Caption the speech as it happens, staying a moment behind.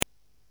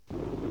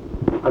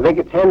I think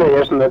it's Henry,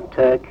 isn't it,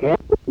 Ken?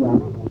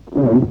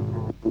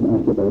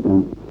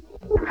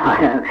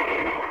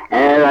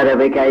 Right,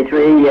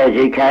 VK3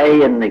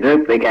 GK and the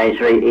group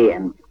VK3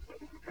 Ian.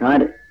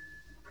 Right,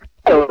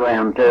 all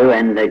round too,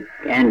 and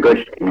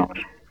good signals.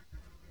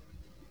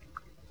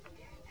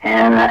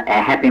 And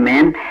a happy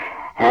man.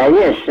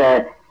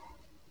 Yes.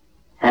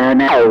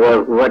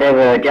 Now,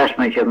 whatever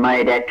adjustments you've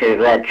made to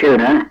that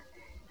tuner,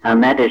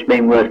 and that has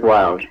been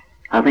worthwhile.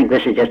 I think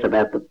this is just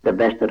about the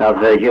best that I've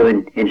heard you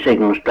in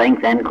signal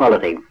strength and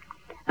quality.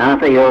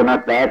 Arthur, you're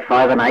not bad,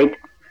 5 and 8.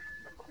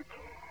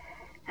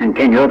 And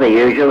Ken, you're the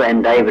usual,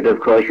 and David,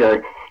 of course,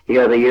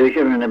 you're the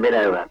usual and a bit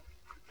over.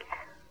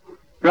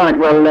 Right,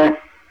 well,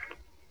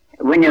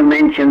 when you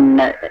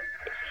mention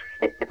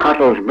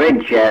Cottle's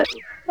Bridge,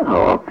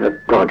 oh,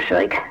 for God's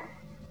sake.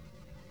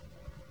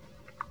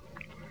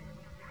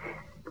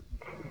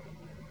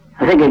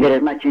 I think you get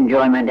as much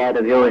enjoyment out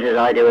of yours as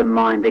I do in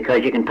mine,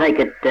 because you can take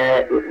it,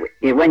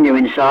 when you're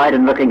inside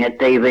and looking at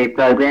TV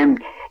programs,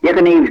 you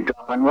can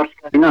eavesdrop on what's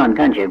going on,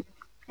 can't you?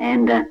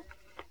 And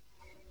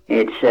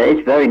it's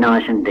very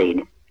nice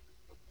indeed.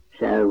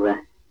 So,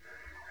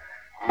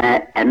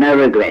 and no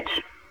regrets.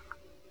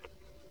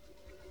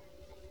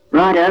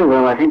 Righto,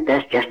 well, I think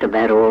that's just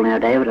about all now,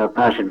 David. I'll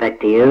pass it back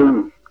to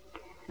you,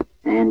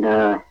 and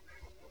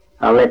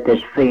I'll let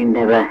this fiend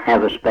ever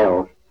have a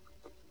spell,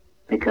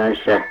 because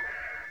the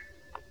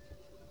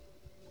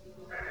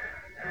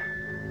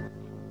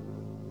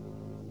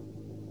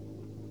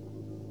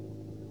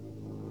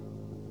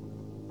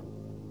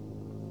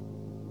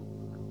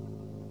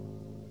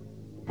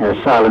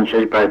silence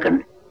is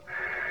broken.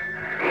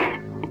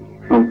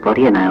 Oh, what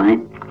do you know, eh?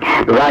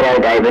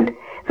 Righto, David.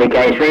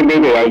 VK3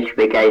 BDH,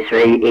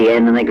 VK3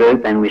 EN in the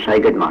group, and we say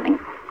good morning.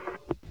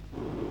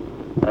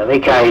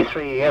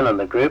 VK3 EN in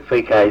the group,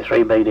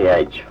 VK3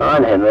 BDH.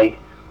 Fine, Henry.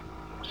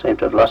 Seem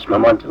to have lost my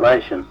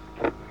modulation.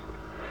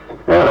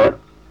 No,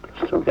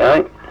 still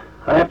going.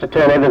 I have to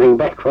turn everything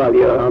back while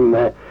you're on,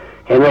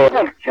 Henry.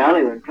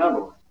 Charlie, we're in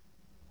trouble.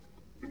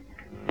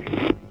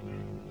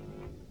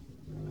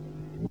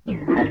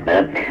 That's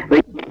better.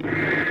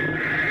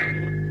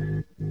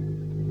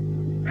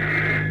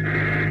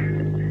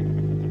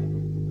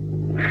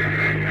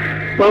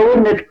 Well,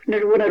 wouldn't it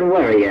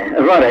worry you?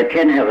 Righto,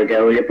 Ken, have a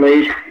go, will you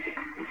please?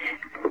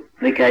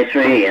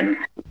 VK3 and...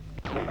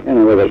 I don't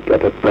know whether it's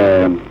got it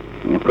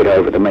put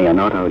over to me or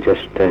not. I was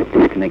just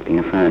disconnecting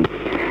a phone.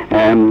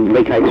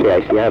 VK3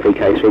 ACR,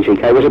 VK3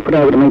 GK. Was it put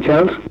over to me,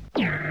 Charles?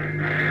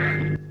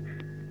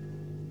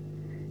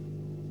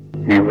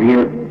 Now, will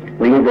you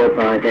go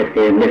by that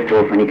there and lift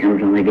off when he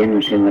comes on again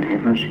and see what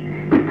happens?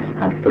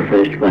 After the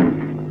first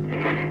one.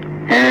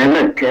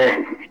 Look,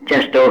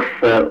 just off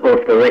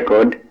the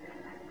record,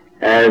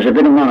 there's a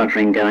bit of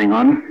monitoring going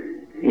on.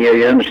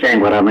 You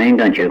understand what I mean,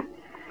 don't you?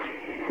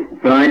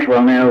 Right,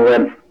 well now,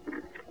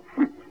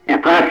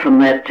 apart from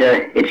that,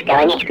 it's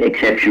going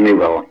exceptionally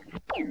well.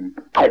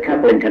 A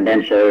coupling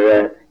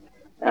condenser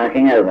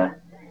arcing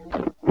over.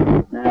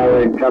 Now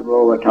we're in trouble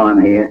all the time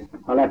here.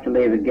 I'll have to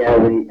leave it go.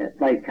 The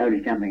plate code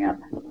is jumping up.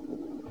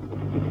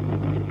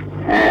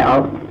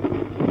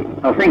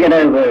 I'll think it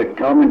over,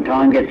 Tom, and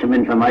try and get some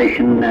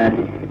information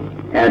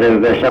out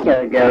of some.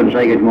 Go and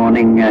say good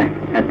morning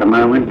at the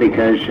moment,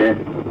 because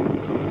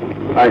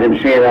I can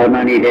see that I'm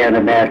only down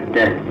about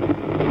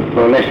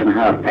less than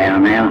half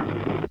pound now.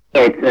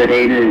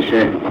 813 has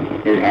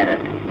had it.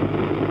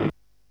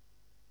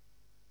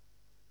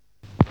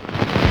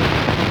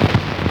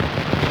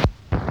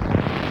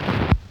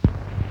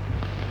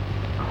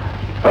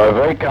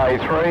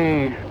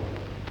 VK3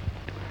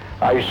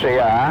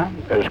 ACR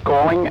is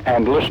calling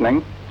and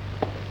listening.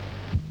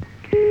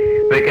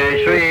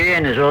 VK3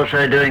 Ian is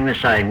also doing the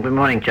same. Good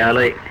morning,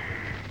 Charlie.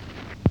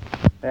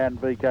 And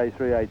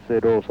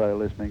VK38Z also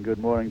listening. Good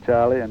morning,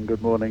 Charlie, and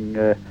good morning,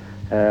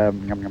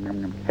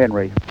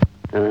 Henry.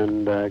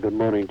 And good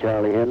morning,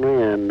 Charlie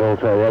Henry, and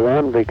also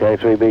Alan,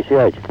 VK3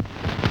 BCH.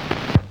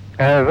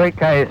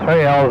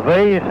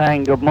 VK3LV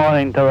saying good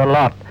morning to the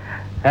lot.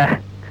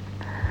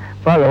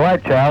 By the way,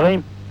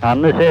 Charlie,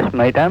 on this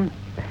S-meter,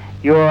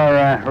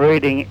 your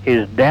reading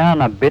is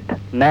down a bit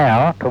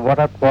now to what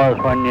it was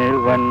when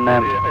you were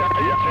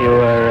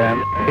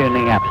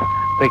tuning up.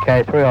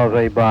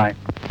 VK3LV, bye.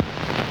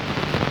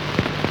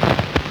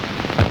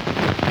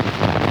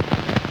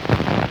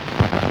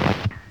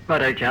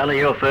 Righto, Charlie,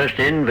 you're first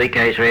in.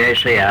 VK3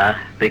 ACR,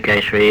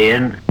 VK3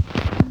 Ian.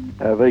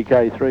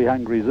 VK3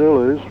 Hungry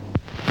Zulus.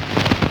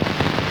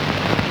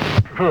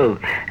 Oh,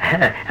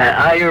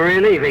 are you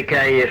really,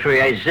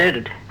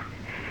 VK3AZ?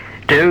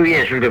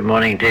 Yes, good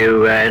morning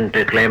to and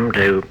to Clem,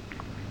 to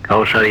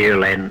also you,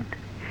 Len.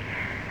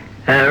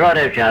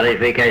 Righto, Charlie,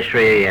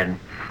 VK3 Ian.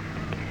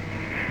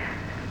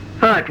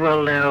 Right,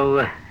 well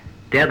now,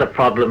 the other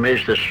problem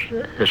is this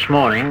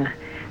morning.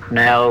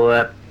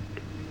 Now,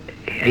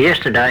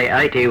 yesterday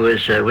 80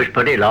 was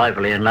pretty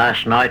lively, and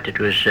last night it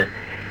was the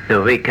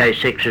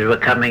VK6s were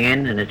coming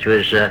in, and it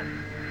was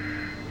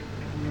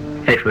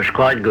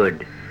quite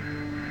good.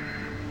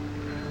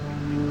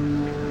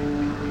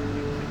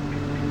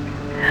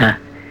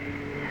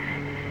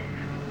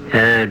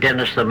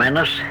 Dennis the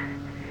Menace.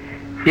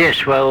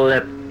 Yes, well,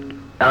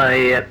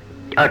 I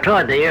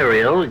tried the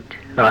aerial.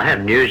 I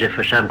hadn't used it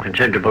for some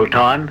considerable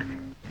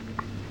time,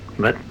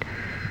 but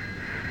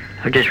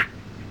I just...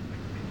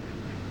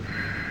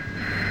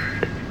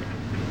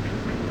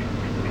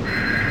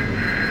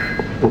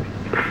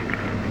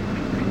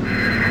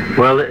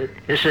 Well,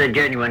 this is a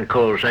genuine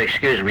call, so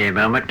excuse me a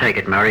moment. Take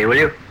it, Murray, will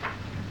you?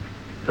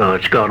 Oh,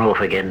 it's gone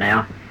off again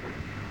now.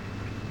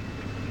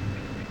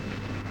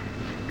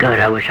 God,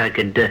 I wish I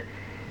could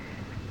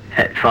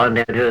find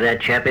out who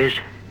that chap is.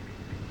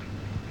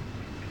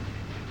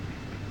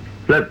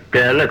 Look,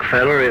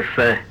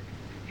 fella,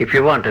 if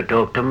you want to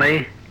talk to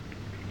me,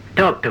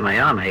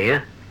 I'm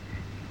here.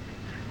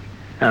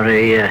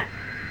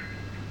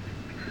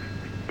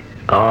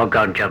 Oh,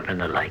 go and jump in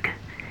the lake.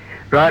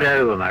 Right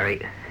over,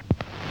 Murray.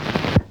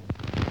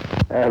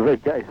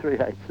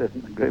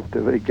 VK387 group to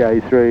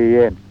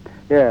VK3EN.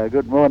 Yeah,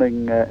 good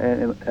morning,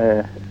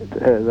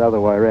 the other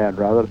way around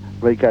rather.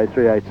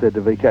 VK38 said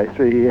to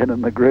VK3EN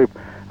in the group.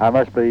 I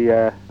must be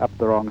up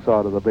the wrong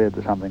side of the bed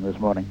or something this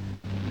morning.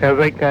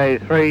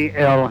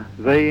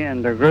 VK3LV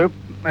in the group,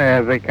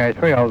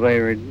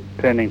 VK3LV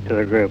returning to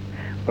the group.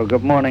 Well,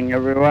 good morning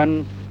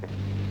everyone.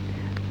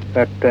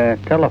 That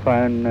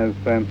telephone of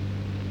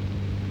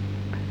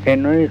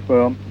Henry's,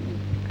 well,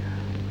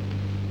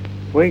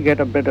 we get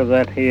a bit of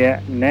that here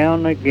now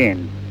and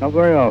again. Not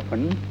very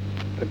often,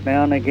 but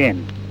now and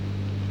again.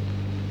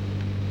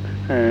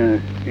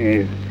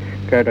 You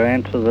go to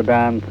answer the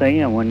darn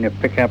thing, and when you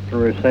pick up the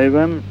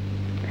receiver,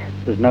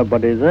 there's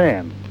nobody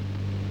there.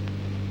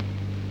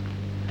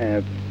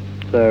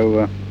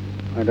 So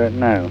I don't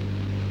know.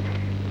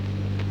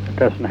 It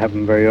doesn't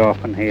happen very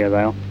often here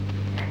though,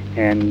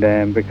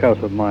 and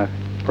because of my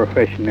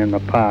profession in the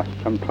past,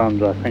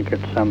 sometimes I think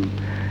it's some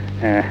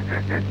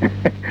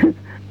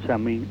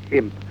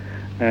imp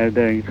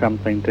doing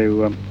something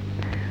to,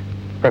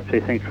 perhaps he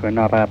thinks we're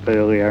not up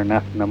earlier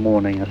enough in the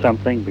morning or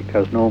something,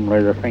 because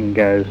normally the thing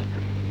goes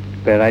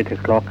about 8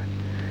 o'clock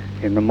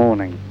in the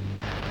morning.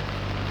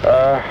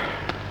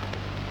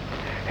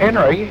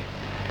 Henry,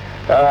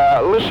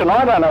 listen,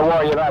 I don't know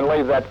why you don't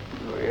leave that.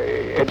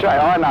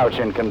 I know it's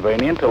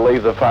inconvenient to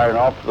leave the phone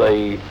off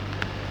the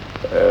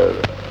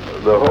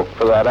hook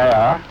for that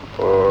hour,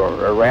 or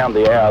around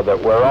the hour that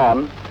we're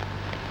on,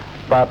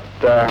 but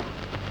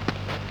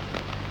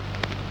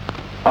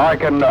I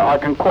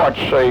can quite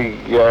see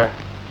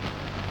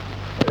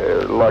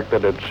like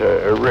that it's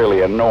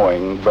really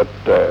annoying, but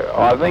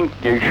I think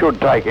you should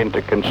take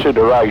into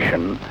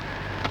consideration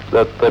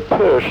that the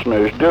person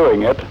who's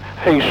doing it,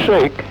 he's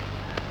sick.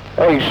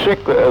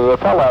 The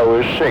fellow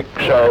is sick,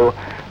 so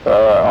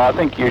I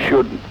think you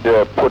should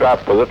put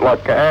up with it,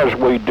 like as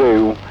we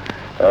do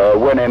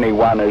when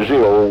anyone is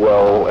ill,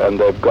 well, and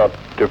they've got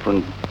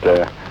different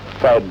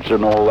fads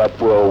and all that,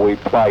 well, we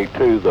play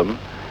to them,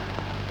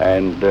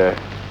 and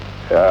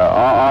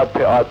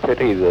I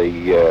pity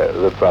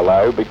the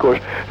fellow, because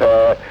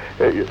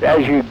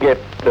as you get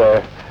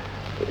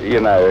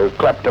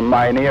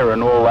kleptomania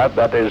and all that,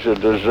 that is a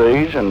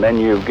disease, and then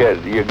you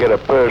get a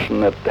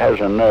person that has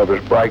a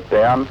nervous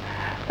breakdown,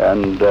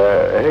 and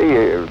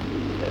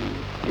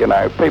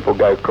people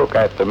go crook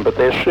at them, but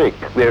they're sick.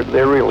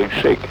 They're really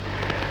sick.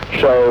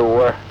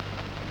 So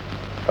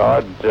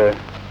I'd,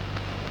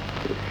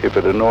 if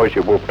it annoys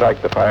you, we'll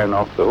take the phone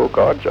off the hook.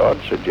 I'd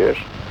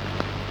suggest.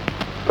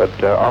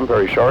 But I'm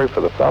very sorry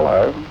for the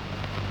fellow.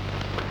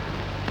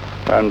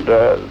 And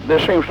there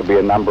seems to be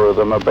a number of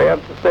them about.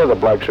 They're the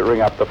blokes that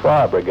ring up the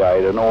fire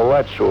brigade and all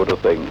that sort of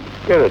thing.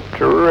 Get a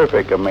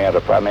terrific amount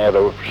of fun out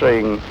of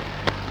seeing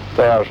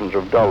thousands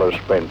of dollars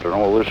spent and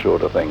all this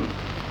sort of thing.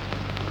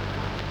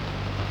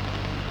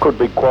 Could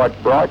be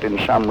quite bright in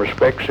some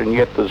respects, and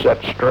yet there's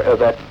that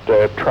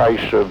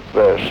trace of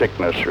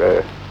sickness,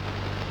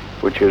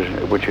 which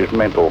is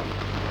mental.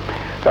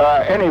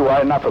 Anyway,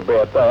 enough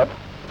about that.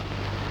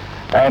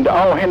 And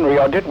Henry,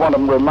 I did want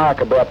to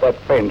remark about that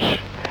fence.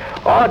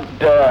 I'd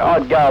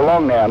go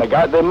along now and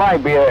again. It may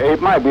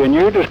be a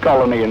nudist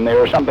colony in there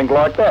or something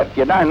like that.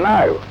 You don't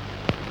know.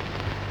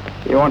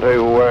 You want to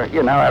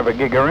have a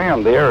gig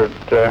around there.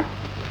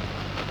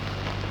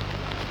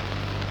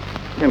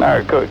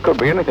 It could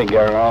be anything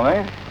going on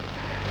there.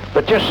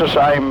 But just the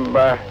same,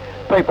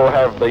 people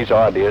have these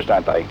ideas,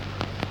 don't they?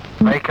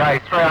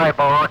 VK3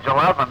 Able Roger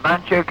Love, and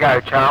don't you go,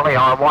 Charlie.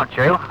 I want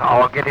you.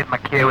 I'll get in the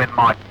queue in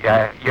my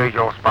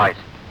usual space.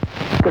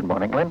 Good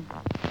morning, Lynn.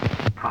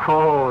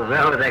 Oh,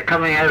 they're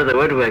coming out of the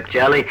woodwork,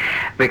 Charlie.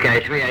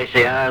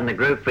 VK3ACR in the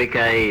group,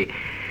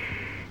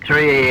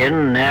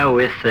 VK3EN now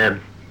with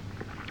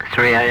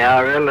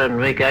 3ARL and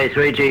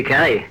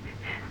VK3GK.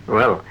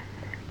 Well,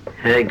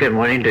 good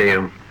morning to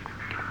you.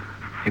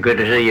 Good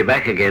to see you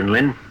back again,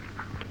 Lynn.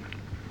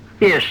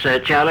 Yes,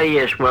 Charlie,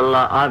 yes, well,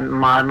 I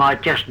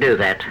might just do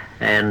that.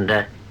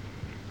 And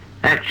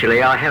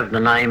actually, I have the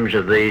names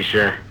of these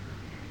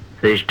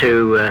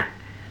two.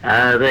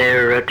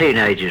 They're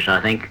teenagers, I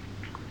think.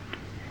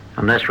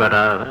 And that's what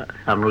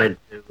I'm led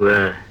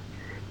to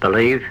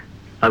believe.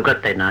 I've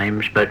got their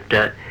names, but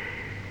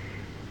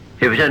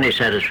If it's any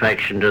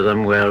satisfaction to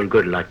them, well,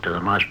 good luck to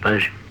them, I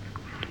suppose.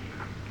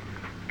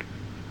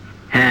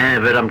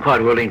 But I'm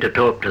quite willing to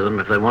talk to them.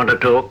 If they want to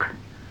talk,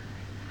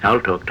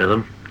 I'll talk to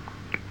them.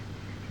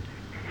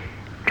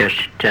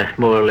 Just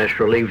more or less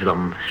relieve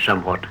them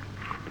somewhat.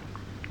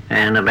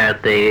 And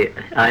about the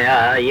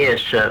IR,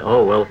 yes,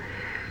 oh well,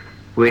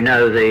 we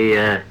know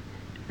the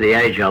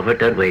age of it,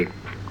 don't we?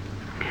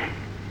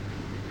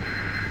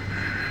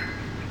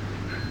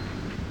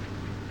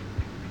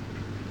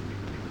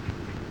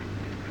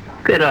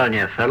 Good on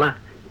you, fella.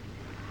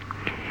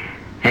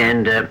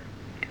 And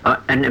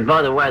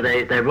by the way,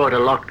 they brought a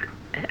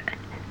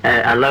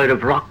load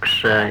of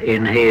rocks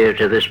in here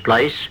to this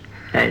place,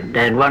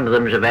 and one of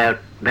them's about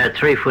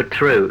 3 foot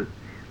through.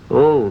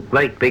 Oh,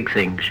 great big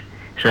things.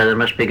 So they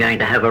must be going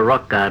to have a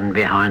rock garden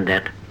behind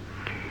that.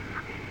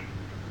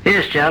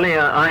 Yes, Charlie,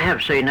 I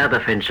have seen other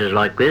fences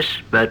like this,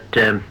 but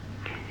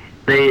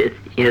this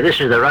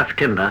is the rough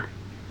timber,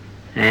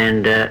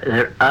 and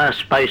there are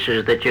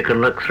spaces that you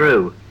can look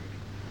through.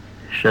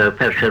 So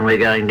perhaps when we're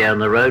going down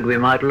the road, we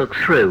might look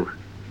through.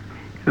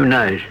 Who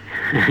knows?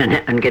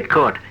 And get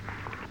caught.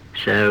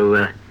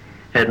 So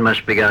that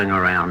must be going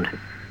around.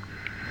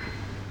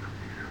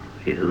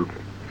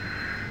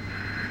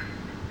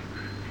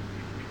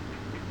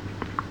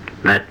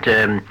 But,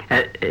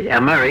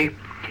 Murray,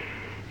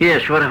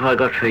 yes, what have I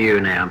got for you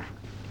now?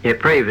 Yeah,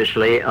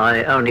 previously,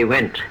 I only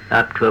went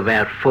up to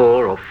about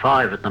 4 or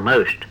 5 at the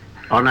most,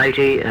 on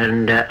 80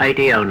 and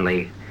 80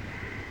 only.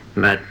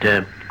 But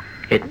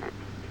it...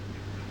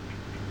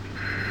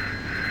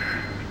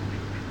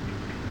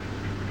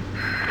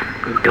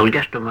 Oh,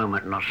 just a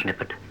moment and I'll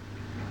snip it.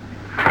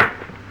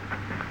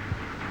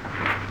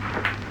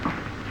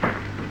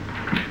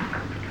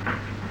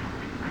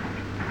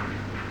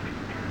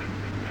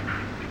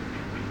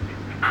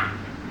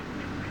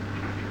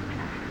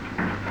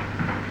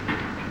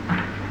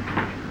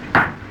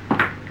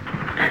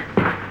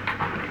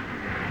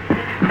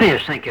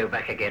 Yes, thank you,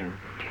 back again.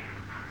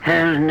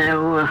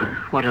 Now,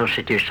 what else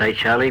did you say,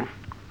 Charlie?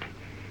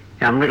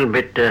 I'm a little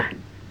bit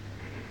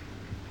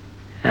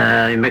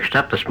mixed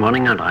up this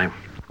morning, aren't I?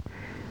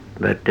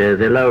 But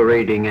the low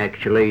reading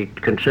actually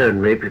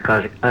concerned me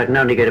because I can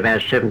only get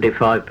about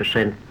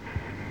 75%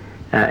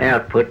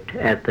 output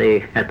at the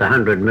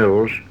 100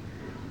 mils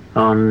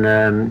on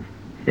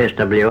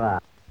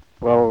SWR.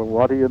 Well,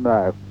 what do you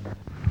know?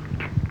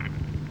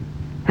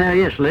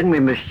 Yes, Lynn, we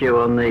missed you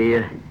on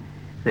the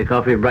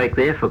coffee break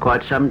there for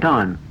quite some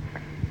time.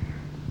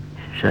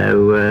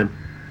 So,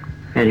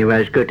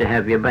 anyway, it's good to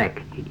have you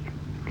back.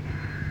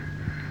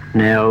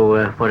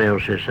 Now, what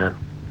else is there?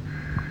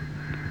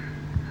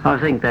 I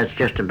think that's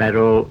just about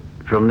all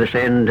from this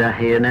end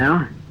here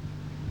now.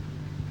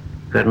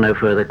 Got no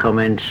further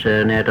comments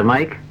now to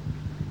make.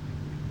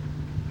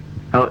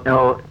 About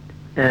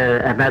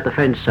the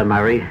fence, Sir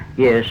Murray.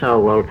 Yes, oh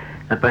well,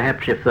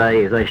 perhaps if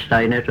they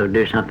stain it or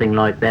do something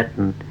like that,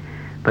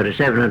 but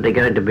it's evidently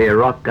going to be a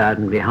rock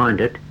garden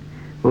behind it.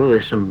 Oh,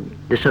 there's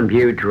some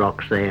huge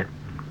rocks there,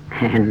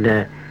 and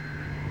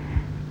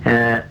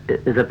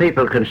the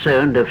people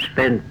concerned have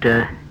spent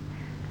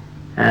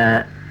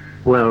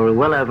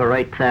well over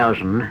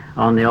 8,000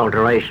 on the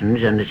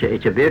alterations, and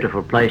it's a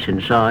beautiful place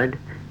inside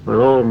with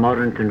all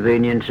modern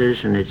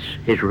conveniences, and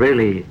it's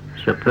really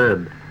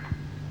superb.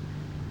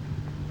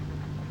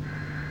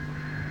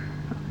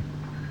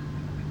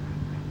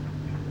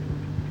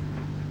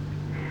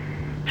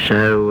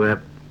 So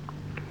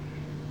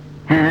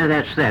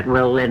that's that.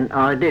 Well, then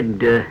I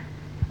did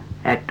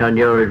act on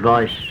your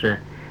advice,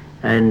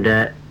 and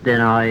then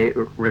I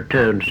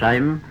returned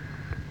same,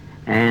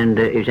 and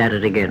he's at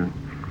it again.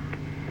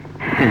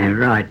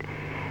 Right.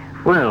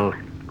 Well,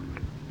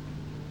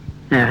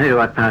 now who do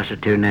I pass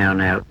it to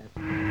now?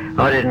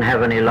 I didn't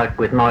have any luck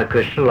with my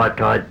crystal. I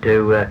tried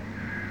to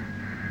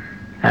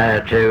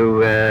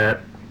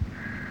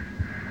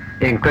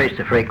increase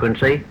the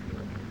frequency.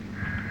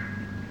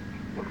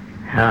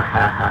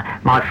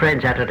 My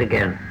friend's at it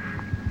again.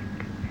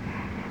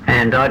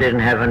 And I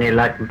didn't have any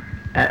luck.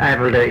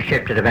 Able to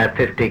shift at about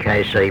 50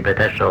 kc, but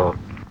that's all.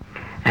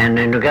 And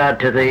in regard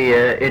to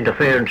the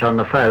interference on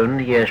the phone,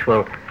 yes,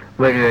 well,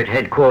 when we were at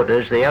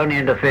headquarters, the only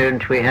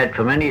interference we had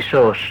from any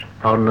source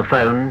on the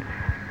phone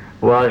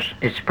was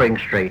at Spring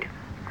Street.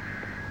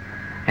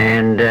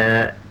 And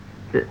the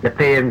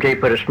PMG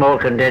put a small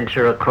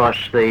condenser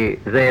across the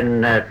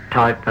then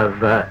type of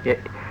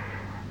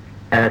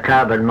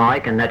carbon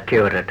mic, and that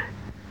cured it.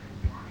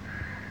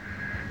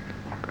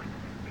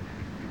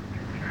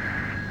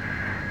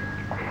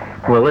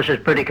 Well, this is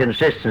pretty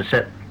consistent.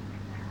 So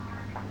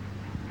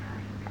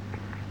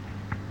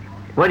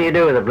what do you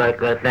do with a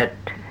bloke like that,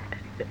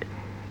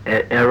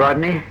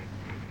 Rodney?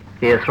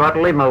 Do you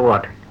throttle him or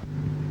what?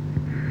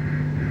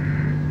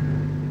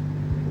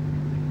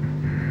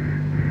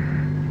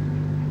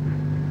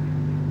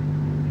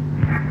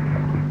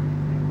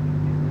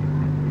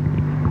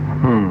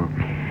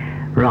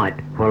 Right.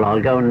 Well, I'll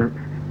go and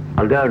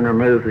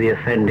remove the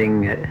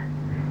offending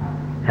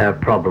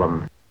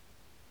problem.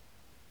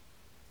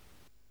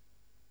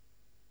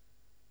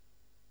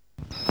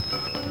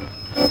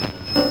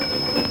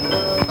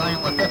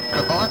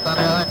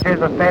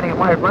 use a standing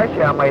wave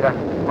ratio meter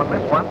on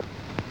this one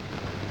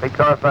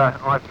because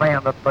I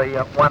found that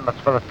the one that's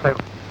for the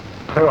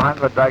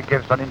 200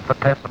 gives an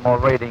infinitesimal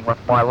reading with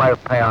my low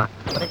power.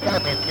 But it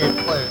gave me a few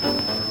clues.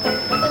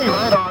 Anyway,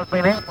 I've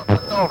been out with the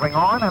soldering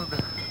iron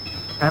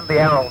and the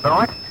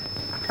araldite,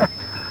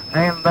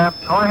 and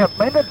I have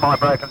mended my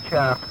broken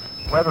shaft.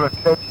 Whether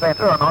it's dead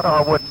centre or not,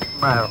 I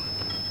wouldn't know.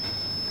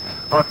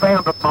 I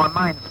found that my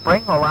main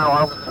spring, although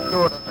I was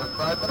assured it was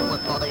broken,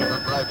 was not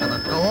even broken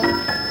at all. It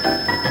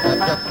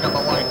had just come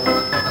away from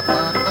the centre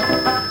part of it,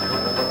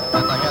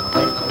 and I had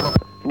been to look.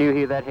 Can you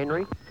hear that,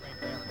 Henry?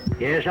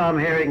 Yes, I'm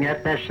hearing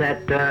that. That's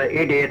that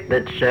idiot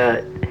that's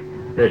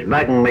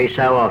bugging me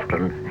so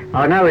often.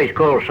 I know his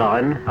call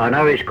sign.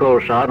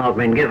 I've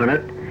been given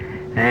it,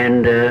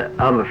 and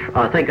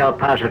I think I'll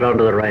pass it on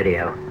to the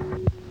radio.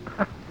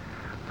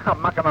 I'm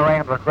mucking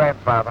around with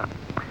grandfather.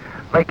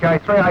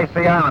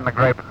 VK3ACR in the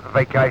group.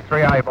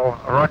 VK3 Able.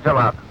 Roger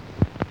Love.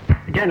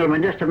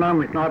 Gentlemen, just a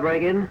moment. Can I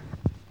break in?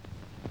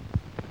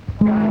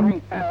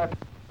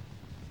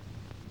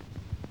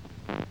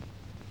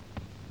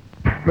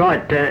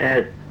 Right,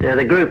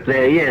 the group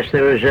there, yes,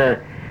 there was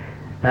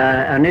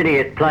an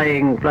idiot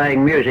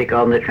playing music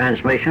on the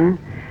transmission,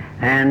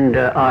 and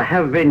I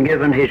have been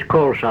given his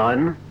call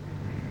sign.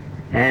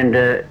 And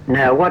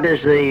now, what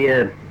is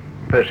the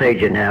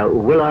procedure now?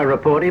 Will I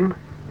report him?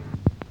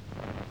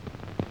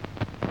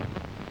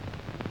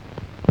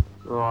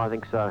 Oh, I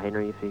think so,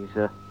 Henry, if he's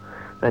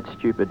that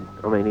stupid.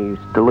 I mean,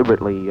 he's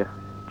deliberately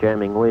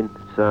jamming Lynn,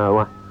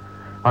 so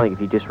I think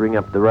if you just ring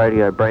up the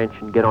radio branch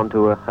and get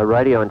onto a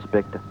radio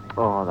inspector.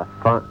 Oh, the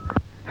fun.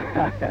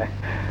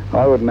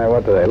 I wouldn't know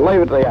what to do.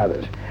 Leave it to the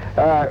others.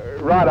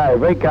 Righto,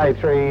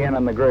 VK3N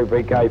and the group,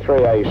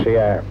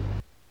 VK3ACR.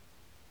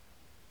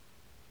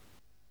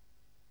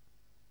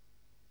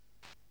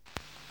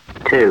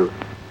 Two.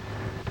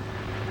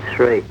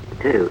 3,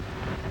 2.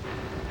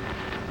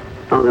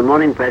 Oh, good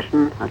morning,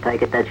 Preston. I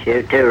take it that's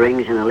you. 2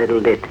 rings and a little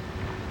dit.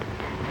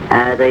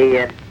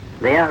 The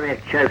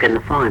RF choke in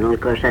the final,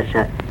 of course, that's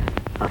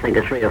I think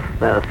a 3 or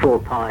 4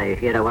 pi,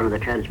 one of the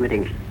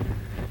transmitting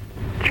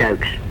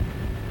chokes.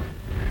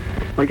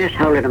 Well, just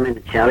hold it a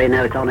minute, Charlie.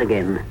 Now it's on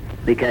again.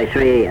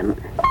 VK3N.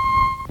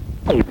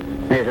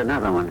 There's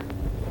another one.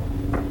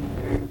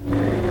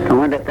 I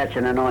wonder if that's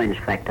an annoyance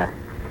factor.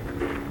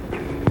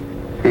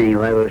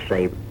 Anyway, we'll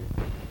see.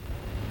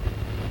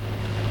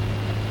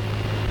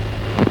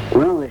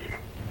 Well, there's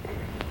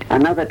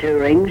another 2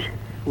 rings.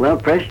 Well,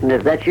 Preston,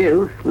 if that's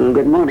you, well,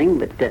 good morning,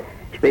 but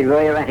it's been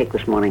very erratic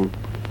this morning.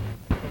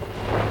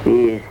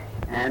 Yes.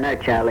 No,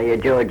 Charlie,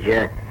 George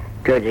you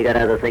got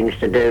other things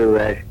to do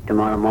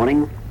tomorrow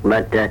morning,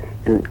 but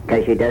in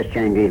case he does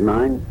change his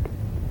mind.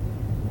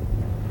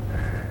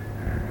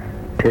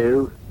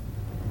 2,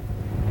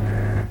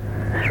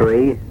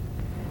 3.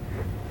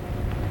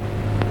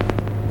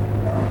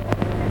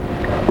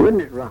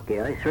 Wouldn't it rock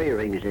you, 3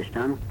 rings this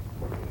time.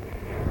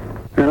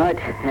 Right,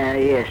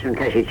 yes, in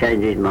case he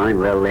changes his mind,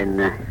 well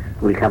then,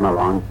 we'll come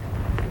along.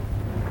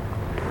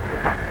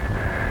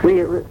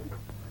 We're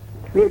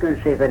going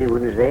to see if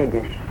anyone is there,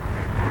 just...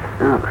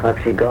 Oh,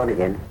 perhaps he's gone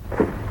again.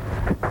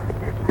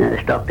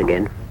 Stopped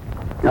again.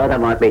 Oh, they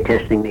might be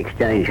testing the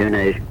exchange, who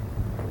knows.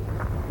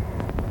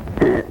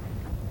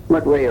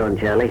 What were you on,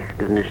 Charlie?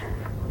 Goodness.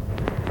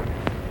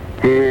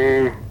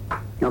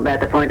 About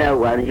the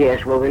 .01s,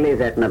 yes, well, we'll leave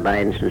that in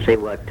abeyance and see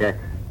what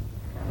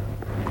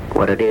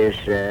it is,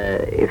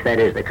 if that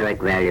is the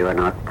correct value or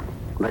not.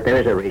 But there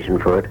is a reason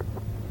for it.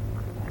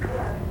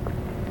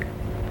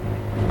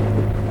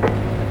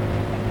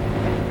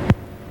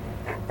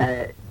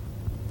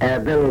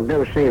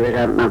 Bill Severs,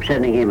 I'm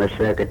sending him a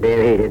circuit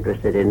there. He's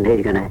interested in.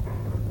 He's going to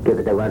give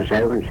it a once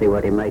over and see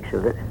what he makes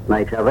of it.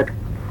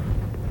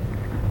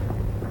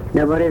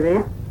 Nobody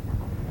there?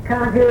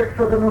 Can't hear it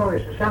for the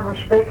noise. Someone's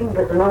speaking,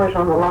 but the noise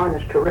on the line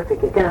is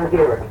terrific. You can't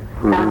hear it.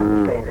 Can't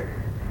understand it.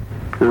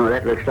 Oh,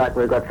 that looks like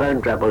we've got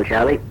phone trouble,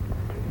 Charlie.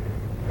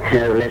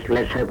 So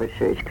let's hope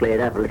it's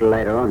cleared up a little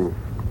later on.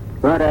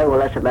 Righto, well,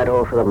 that's about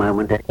all for the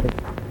moment.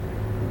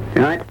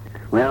 Right.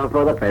 Well,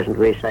 for the present,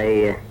 we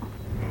say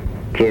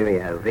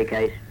cheerio,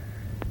 VK.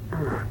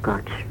 Oh,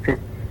 God.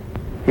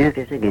 Here it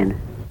is again.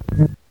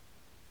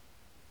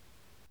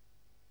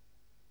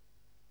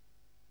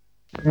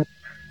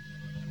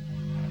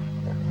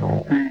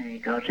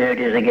 God, there it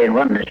is again,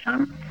 wasn't it,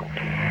 son?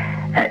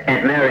 At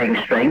varying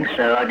strength,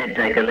 so I did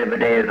take a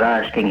liberty of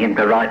asking him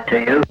to write to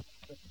you.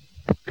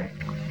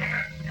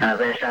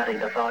 They're starting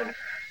to find...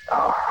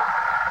 Oh.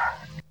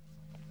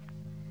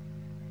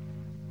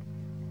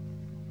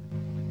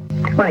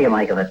 What do you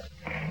make of it?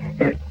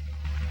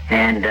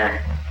 And,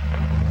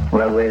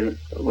 well,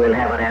 we'll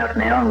have it out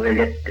now and we'll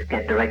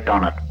get direct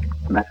on it.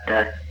 But,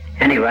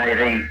 anyway,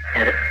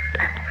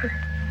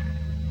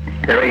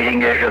 the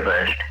reading is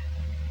reversed.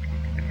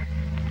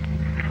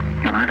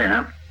 I don't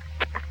know.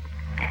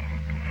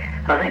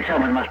 I think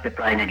someone must be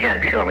playing a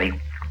joke, surely.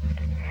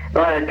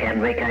 Right, again,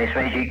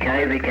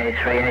 VK3GK,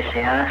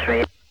 VK3ACR,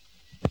 3...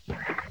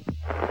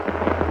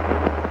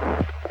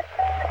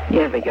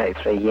 Yeah, VK.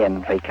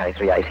 VK3N,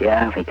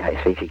 VK3ACR,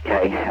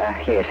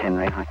 VK3GK. Yes,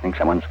 Henry, I think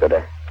someone's got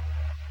a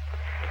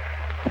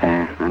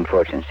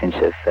unfortunate sense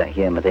of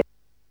humour there.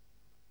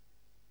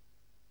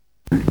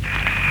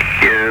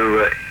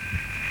 You're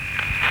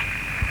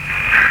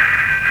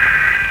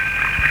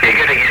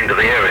getting into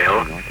the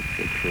aerial.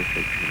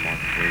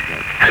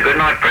 Good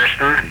night,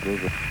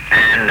 Preston.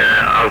 And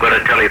I've got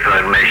a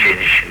telephone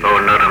message,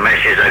 or not a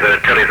message, I've got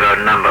a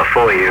telephone number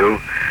for you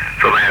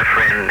from our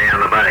friend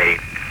down the bay.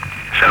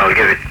 So I'll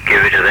give it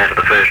to that at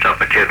the first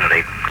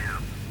opportunity.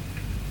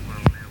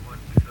 Well, now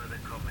one further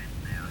comment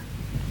now.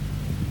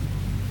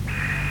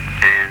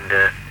 And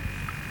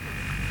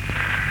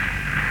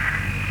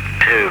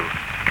two.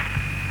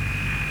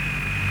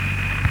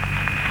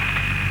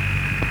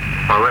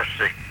 Well,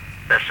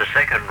 that's the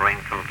second ring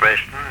from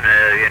Preston,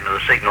 the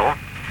signal.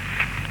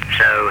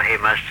 So he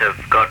must have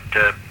got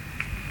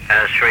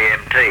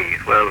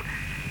 3MT. Well,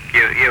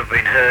 you've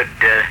been heard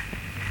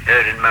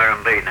in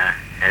Murrumbina,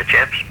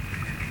 chaps.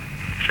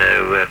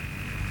 So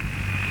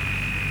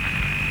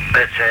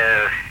that's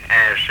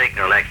our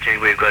signal. Actually,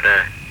 we've got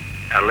a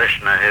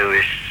listener who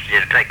is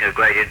taking a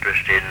great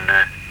interest in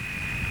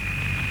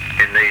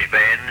these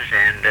bands,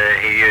 and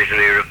he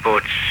usually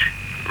reports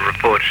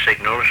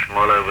signals from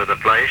all over the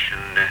place,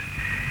 and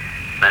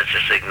that's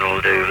a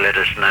signal to let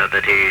us know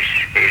that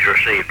he's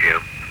received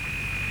you.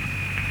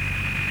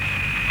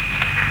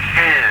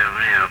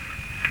 Yeah,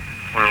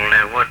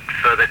 now what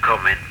further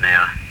comment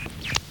now?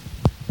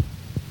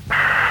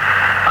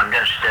 I'm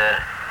just,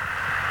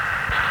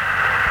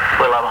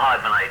 I'm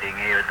hibernating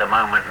here at the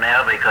moment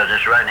now because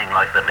it's raining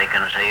like the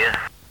dickens here.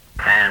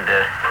 And,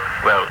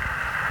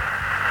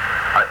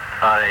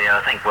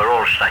 I think we're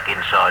all stuck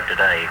inside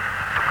today.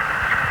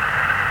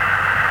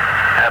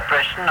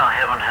 Preston, I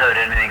haven't heard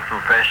anything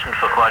from Preston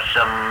for quite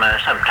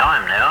some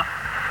time now.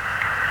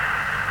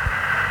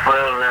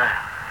 Well,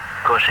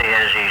 of course he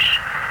has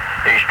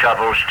his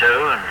troubles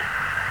too, and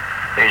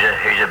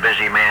he's a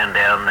busy man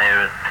down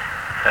there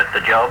at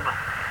the job.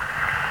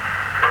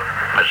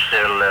 But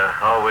still,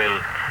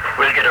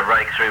 we'll get a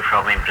breakthrough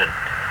from him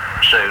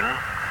soon.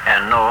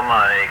 And Norm,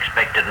 I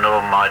expected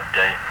Norm might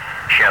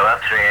show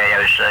up through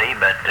AOC,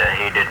 but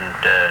he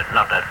didn't,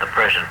 not at the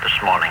present this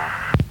morning.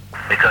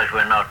 Because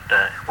we're not,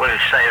 we'll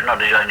say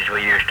not as young as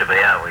we used to be,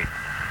 are we?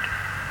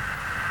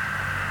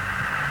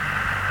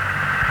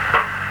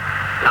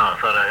 Oh, I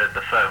thought I heard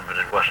the phone, but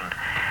it wasn't.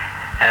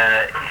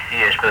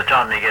 Yes, by the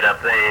time you get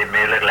up there, you'd be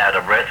a little out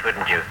of breath,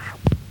 wouldn't you?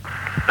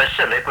 But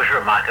still, it was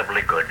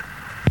remarkably good.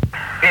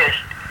 Yes.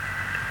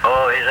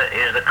 Oh,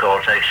 here's the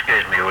call, so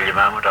excuse me, will you, a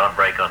moment, I'll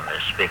break on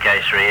this.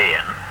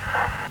 VK3EN.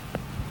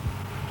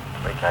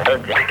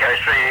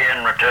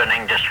 VK3EN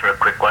returning just for a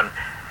quick one.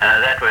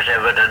 That was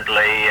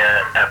evidently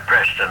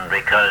Preston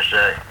because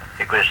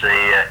it was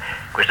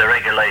the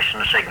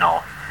regulation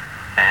signal,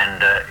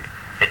 and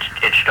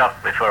it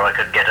stopped before I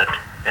could get it.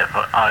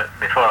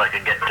 Before I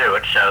could get to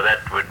it, so that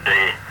would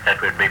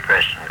be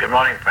Preston. Good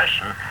morning,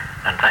 Preston,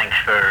 and thanks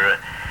for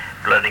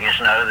letting us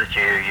know that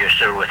you're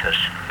still with us,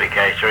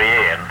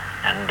 VK3EN,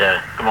 and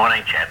good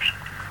morning, chaps.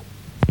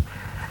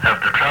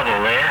 Of the trouble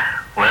there,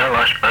 well,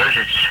 I suppose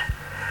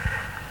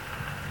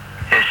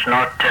it's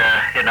not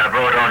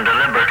brought on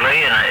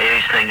deliberately, and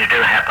these things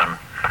do happen.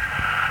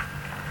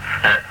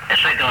 The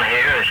signal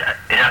here is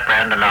up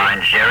around the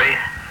lines, Jerry.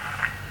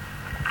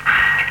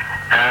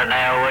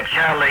 Now,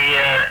 Charlie,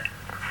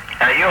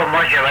 your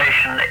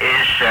modulation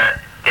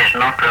is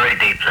not very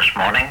deep this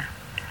morning.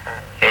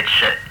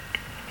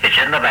 It's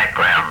in the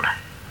background,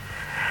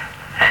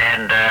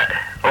 and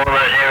all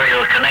those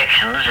aerial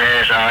connections,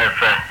 as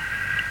I've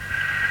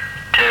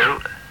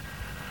two.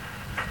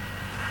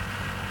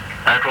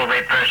 That will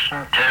be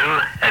Preston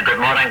too.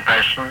 Good morning,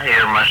 Preston.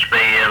 You must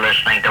be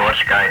listening to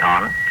what's going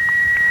on.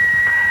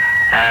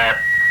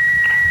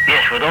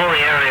 Yes, with all the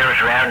areas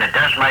around, it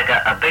does make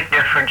a big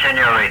difference in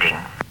your reading.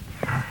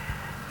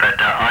 But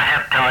I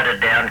have tied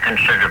it down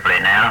considerably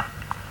now.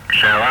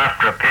 So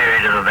after a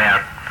period of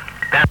about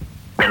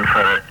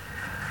for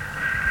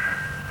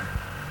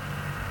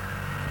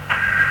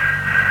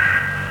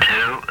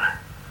two.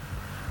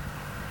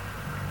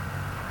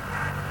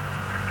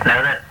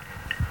 Now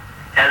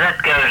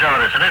that goes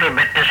on. It's a little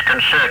bit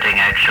disconcerting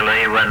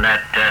actually when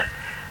that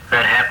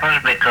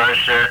happens because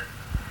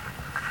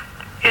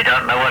you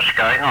don't know what's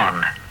going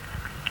on.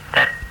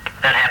 That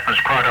happens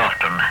quite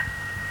often.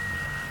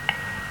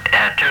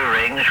 Two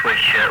rings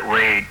which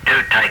we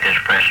do take as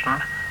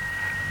Preston,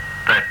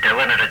 but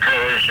when it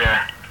occurs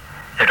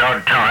at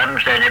odd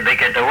times, then you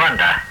begin to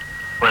wonder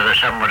whether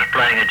someone's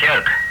playing a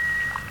joke.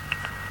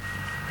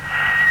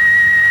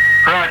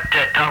 Right,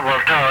 Tom,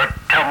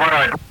 Tom, what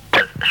I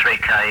did at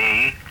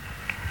 3KE.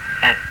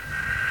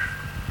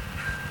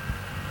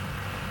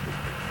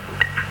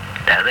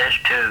 Now there's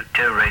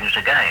two rings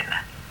again.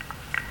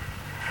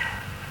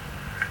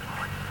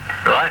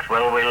 Right,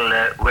 well,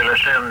 we'll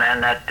assume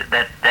then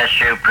that's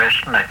you,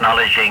 Preston,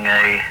 acknowledging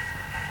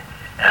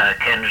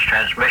Ken's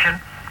transmission.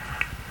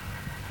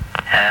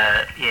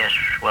 Yes,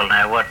 well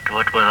now, what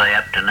were they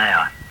up to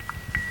now?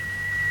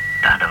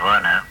 Don't know if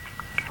I know.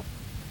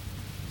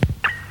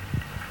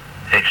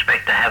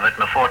 expect to have it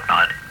in a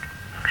fortnight.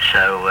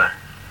 So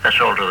that's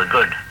all to the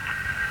good.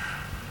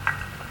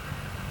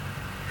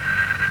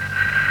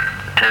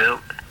 2.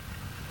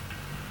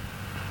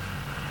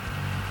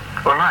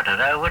 Well, I don't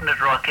know, wouldn't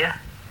it rock you?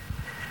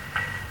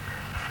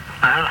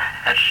 Well,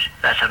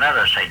 that's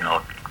another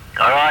signal.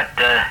 All right,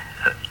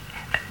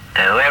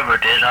 whoever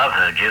it is, I've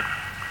heard you.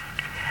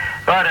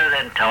 Righto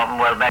then, Tom.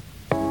 Well, back.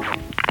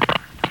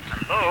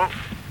 Hello?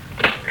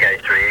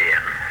 Gate 3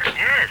 AM.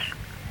 Yes.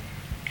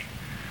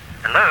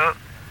 Hello?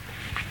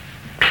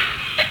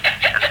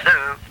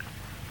 Hello?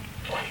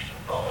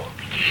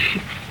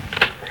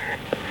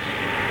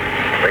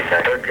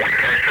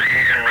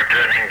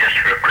 Returning just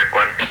for a quick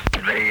one.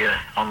 Be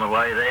on the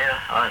way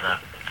there either.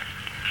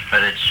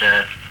 But it's,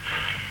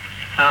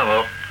 oh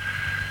well.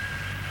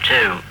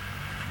 2.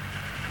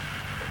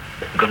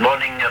 Good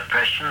morning,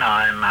 Preston.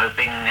 I'm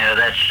hoping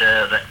that's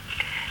that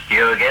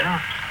you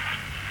again.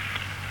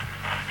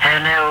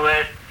 And now,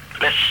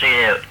 let's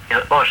see.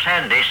 Oh,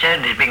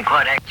 Sandy's been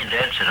quite active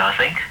to answer, I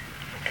think.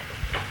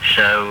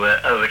 So,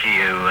 over to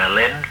you,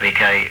 Len,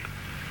 VK.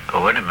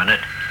 Oh, wait a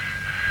minute.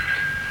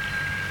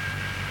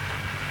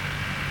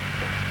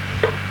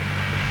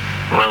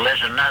 Well,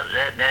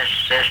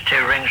 there's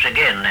 2 rings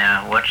again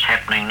now. What's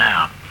happening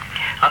now?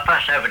 I'll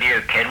pass over to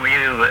you, Ken. Will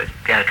you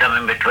come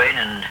in between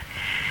and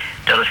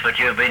tell us what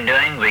you've been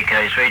doing?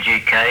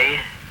 VK3GK,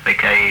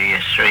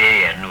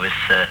 VK3EN with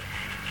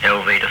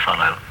LV to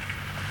follow.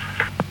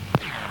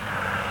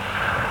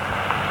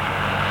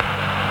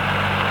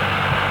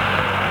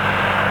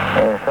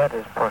 Yes, that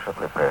is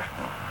possibly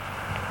Preston.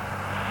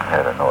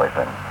 Had a noise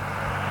then.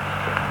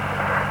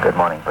 Good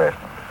morning,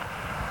 Preston.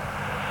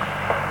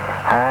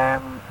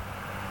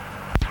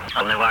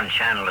 Only one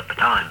channel at the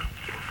time.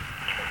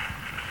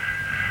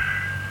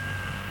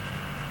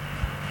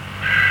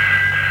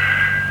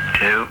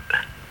 Two.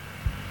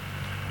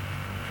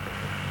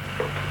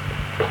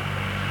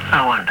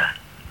 I wonder.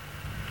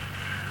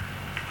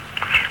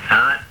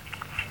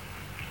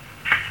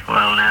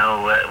 Well,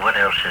 now, what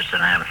else is the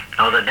name?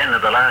 Oh, the dinner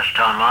the last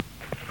time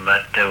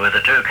but with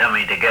the 2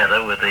 coming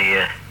together with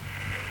the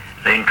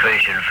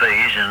increase in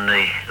fees and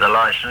the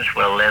license,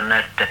 well, then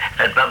that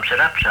bumps it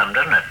up some,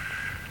 doesn't it?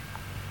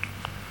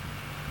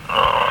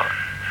 Oh.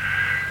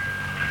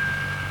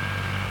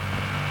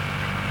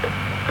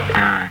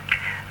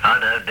 I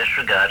don't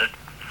disregard it.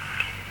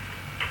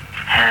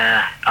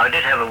 I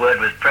did have a word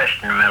with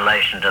Preston in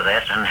relation to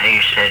that, and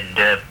he said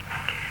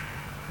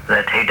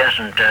that he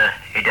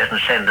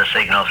doesn't send the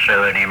signal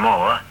through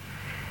anymore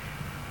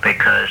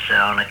because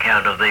on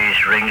account of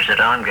these rings that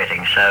I'm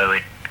getting. So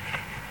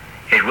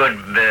it would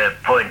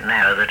point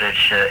now that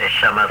it's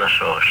some other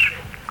source.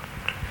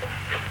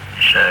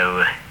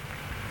 So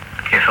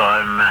if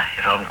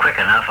I'm quick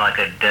enough, I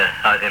could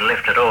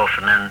lift it off,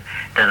 and then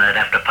they'd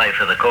have to pay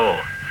for the call.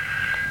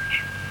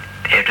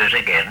 Here it is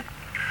again.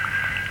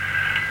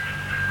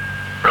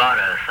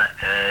 Righto,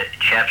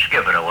 chaps,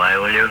 give it away,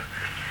 will you?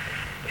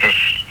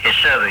 It's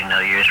serving no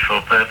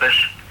useful purpose.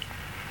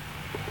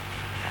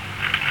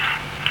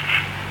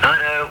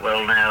 Righto,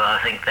 well now I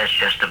think that's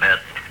just about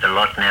the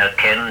lot now,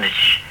 Ken.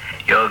 It's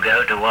your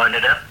go to wind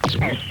it up.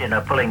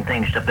 It's, pulling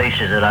things to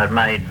pieces that I've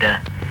made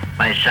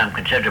some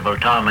considerable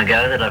time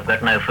ago that I've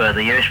got no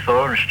further use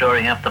for, and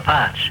storing up the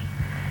parts.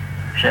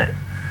 So...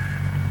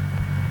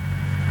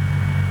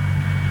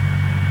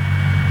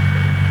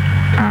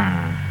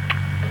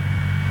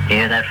 You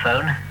hear that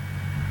phone?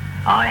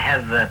 I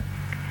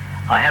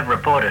have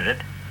reported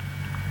it,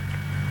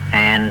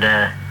 and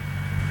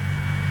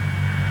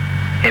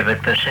if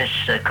it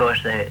persists, of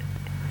course they're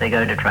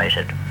going to trace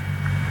it.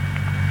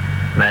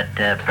 But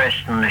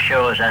Preston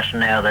assures us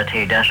now that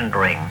he doesn't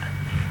ring,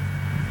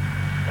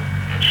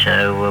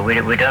 so we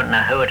don't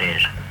know who it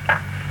is.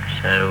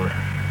 So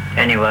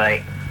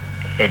anyway,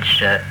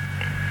 it's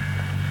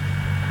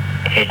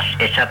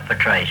up for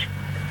trace.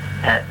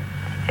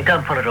 Go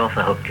and pull it off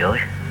the hook,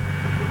 George.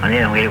 Well,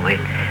 yeah,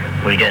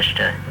 we'll just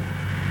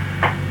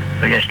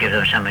give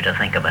them something to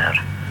think about.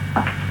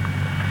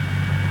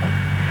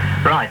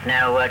 Right,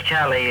 now,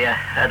 Charlie,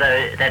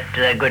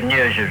 that good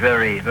news is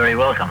very, very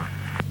welcome.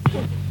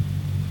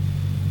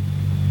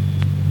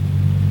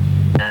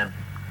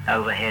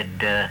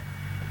 Overhead,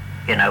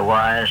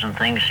 wires and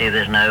things, see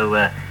there's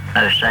no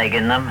sag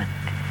in them,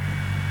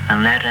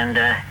 and that, and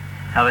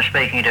I was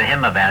speaking to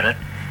him about it,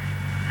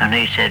 and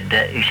he said,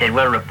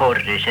 well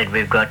reported, he said,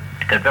 we've got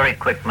very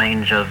quick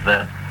means of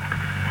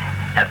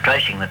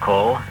tracing the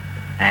call,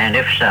 and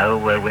if so,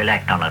 we'll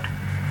act on it.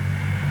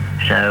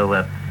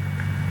 So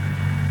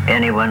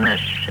anyone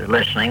that's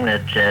listening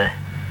that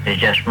is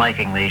just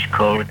making these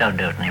calls, don't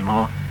do it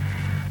anymore,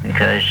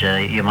 because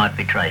you might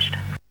be traced.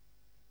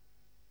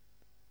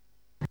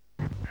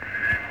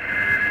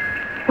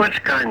 What's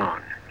going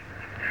on?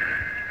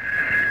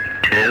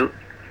 2.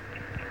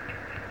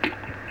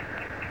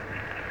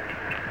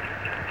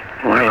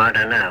 Well, I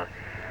don't know.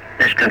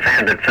 This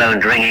confounded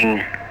phone's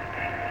ringing,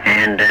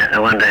 and I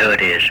wonder who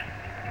it is.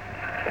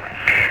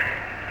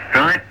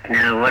 Right,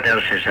 now what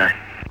else is there?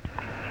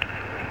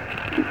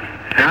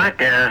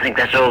 Right, I think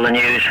that's all the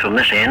news from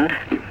this end.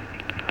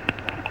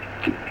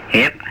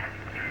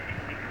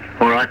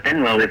 All right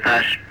then, well, we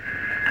pass.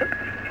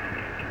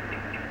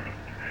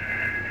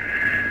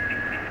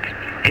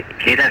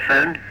 Hear that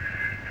phone?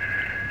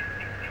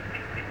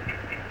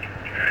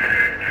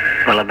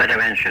 Well, I better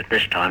answer it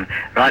this time.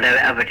 Right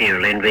over to you,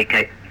 Lynn,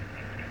 VK.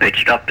 It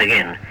stopped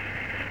again.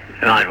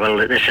 Right, well,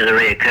 this is a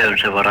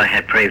reoccurrence of what I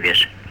had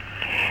previous.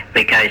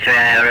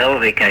 VK3ARL,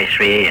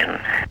 VK3EN.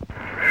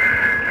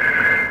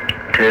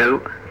 2,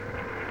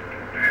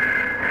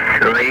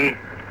 3,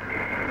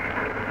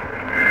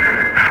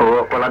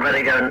 4. Well, I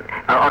better go and...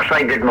 I'll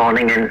say good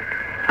morning and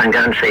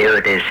go and see who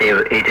it is, see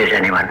if it is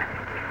anyone.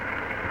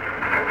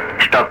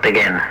 Stopped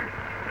again.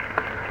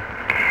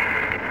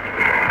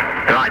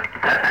 Right,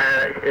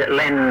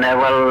 Lynn,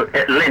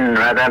 Lynn,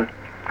 rather,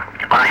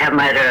 I have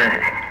made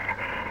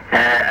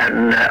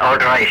an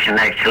alteration,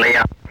 actually.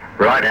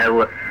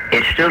 Righto,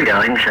 it's still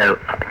going, so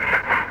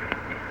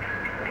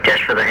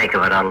just for the heck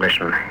of it, I'll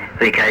listen.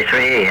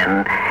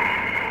 VK3EN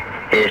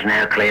is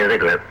now clear of the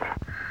group.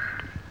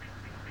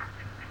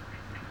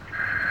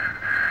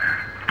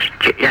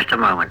 Just a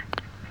moment.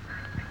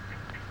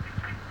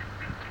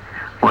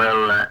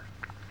 Well,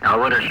 I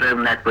would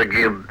assume that would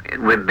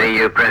be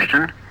you,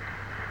 Preston.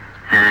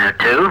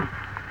 2,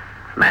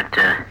 but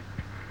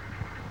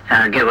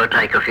give or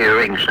take a few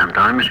rings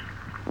sometimes.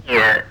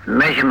 Yeah,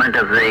 measurement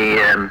of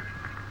the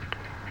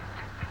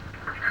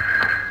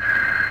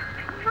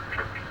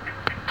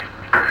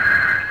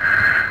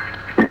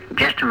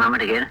just a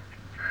moment again.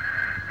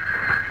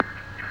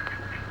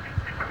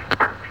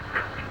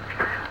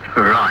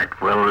 Right,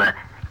 well,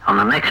 on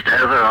the next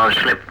over I'll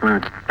slip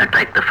and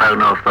take the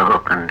phone off the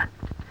hook and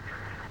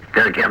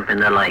go jump in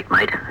the lake,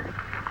 mate.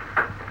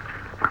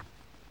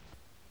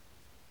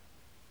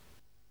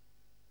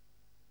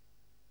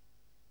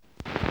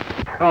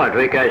 Right,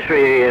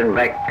 VK3EN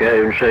back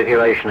in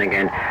circulation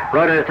again.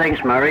 Righto,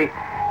 thanks, Murray.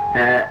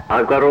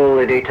 I've got all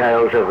the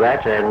details of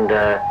that, and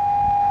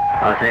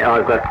I think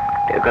I've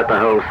got the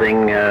whole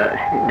thing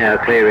now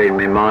clear in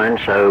my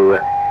mind. So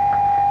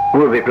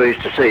we'll be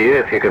pleased to see you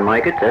if you can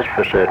make it. That's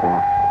for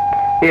certain.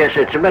 Yes,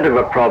 it's a bit of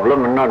a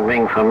problem, and not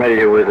being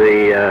familiar with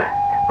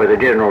the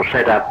general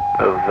setup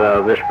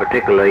of this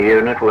particular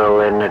unit. Well,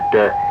 then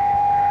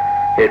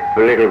it's a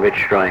little bit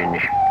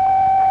strange.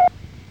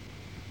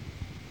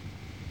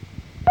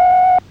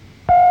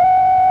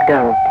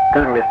 Go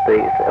and lift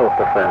off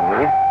the phone,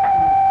 will you?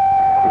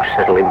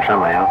 Settle him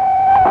somehow.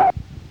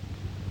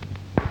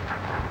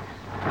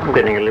 I'm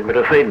getting a little bit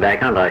of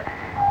feedback, aren't I?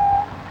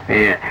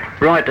 Yeah.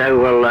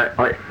 Righto, well,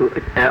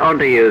 on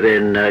to you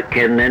then,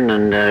 Ken, then,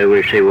 and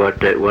we'll see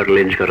what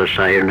Lynn's got to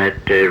say in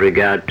that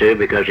regard too,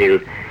 because he'll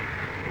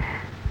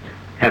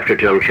have to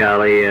tell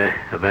Charlie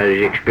about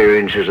his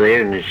experiences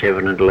there, and it's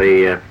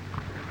evidently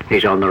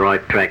he's on the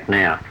right track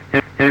now.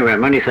 Anyway,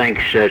 many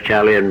thanks,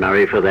 Charlie and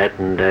Murray, for that,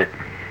 and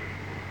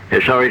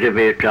sorry to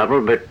be a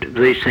trouble, but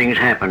these things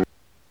happen.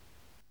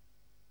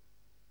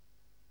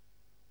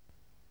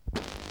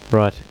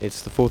 Right,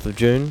 it's the 4th of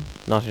June,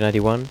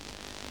 1981,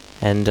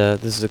 and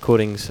this is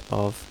recordings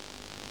of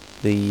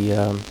the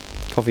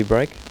coffee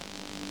break,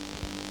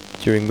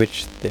 during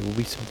which there will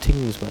be some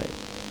tings made.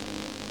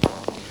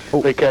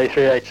 Oh.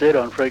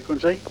 VK380 on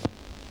frequency.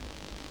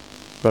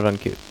 Right on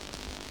cue.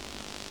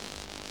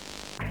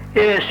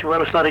 Yes,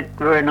 well, it's not a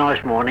very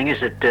nice morning,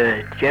 is it,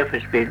 Jeff?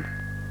 It's been...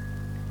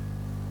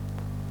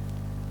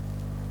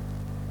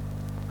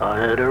 I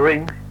heard a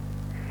ring.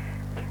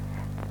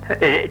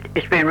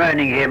 It's been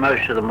raining here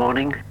most of the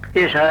morning.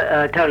 Yes,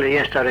 I told you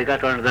yesterday I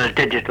got one of those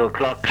digital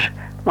clocks.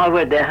 My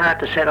word, they're hard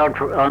to set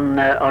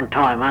on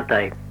time, aren't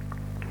they?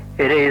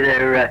 It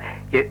either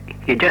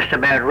you just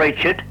about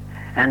reach it,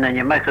 and then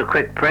you make a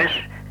quick press,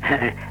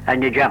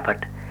 and you jump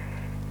it.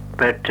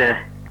 But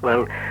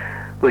well,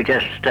 we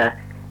just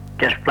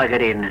plug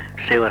it in,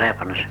 and see what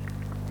happens.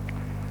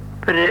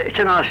 But it's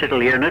a nice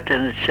little unit,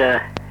 and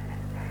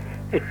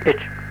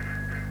it's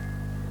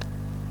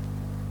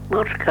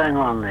what's going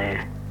on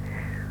there?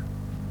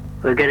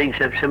 We're getting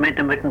some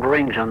intermittent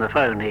rings on the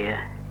phone here,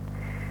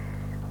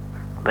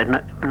 but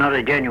not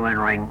a genuine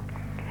ring.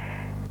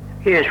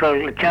 Yes,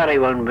 well, Charlie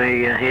won't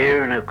be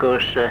here, and of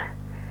course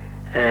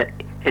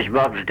it's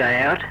Bob's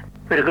day out.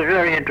 But it was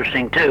very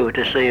interesting too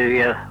to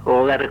see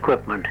all that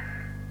equipment.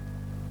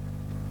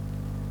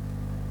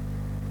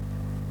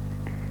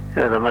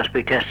 Oh, they must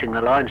be testing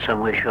the line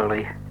somewhere,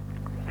 surely.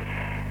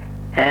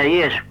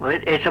 Yes, well,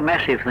 it's a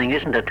massive thing,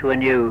 isn't it,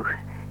 when you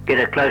get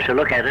a closer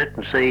look at it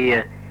and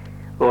see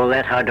all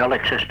that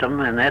hydraulic system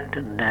and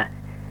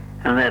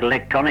that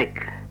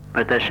electronic.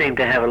 But they seem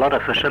to have a lot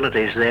of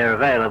facilities there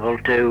available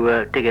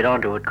to get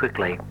onto it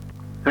quickly.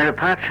 But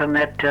apart from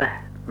that,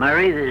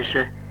 Murray,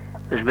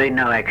 there's been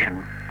no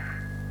action.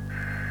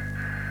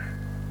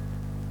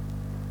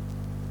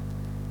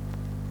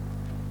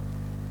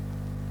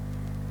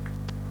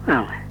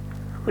 Well,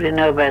 what do you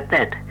know about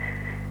that?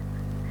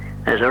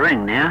 There's a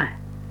ring now.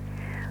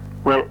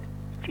 Well,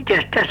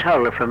 just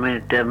hold it for a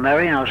minute,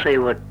 Murray, and I'll see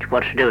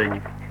what's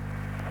doing.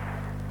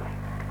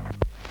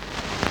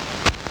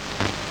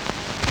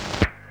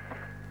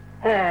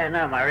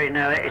 No, Murray,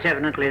 no, it's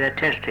evidently they're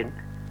testing.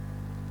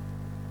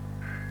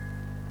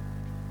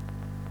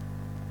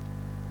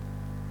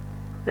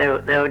 they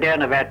were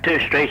down about 2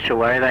 streets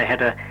away. They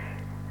had a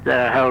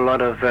whole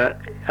lot of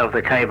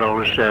the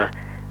cables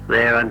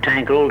there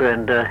untangled,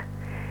 and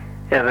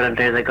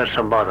evidently they got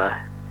some bother.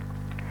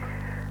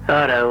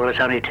 Oh no, well, it's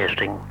only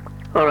testing.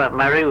 All right,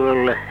 Murray,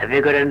 well, have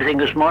you got anything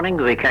this morning?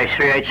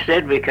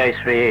 VK3HZ,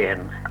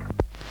 VK3EN.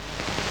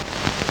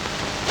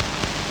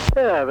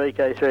 Yeah,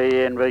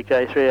 VK3EN,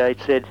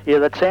 VK3HZ. Yeah,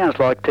 that sounds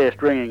like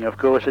test ringing, of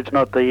course. It's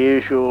not the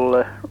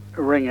usual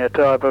ringer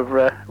type of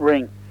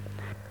ring.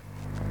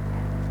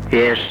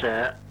 Yes,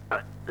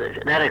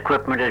 that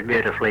equipment is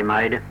beautifully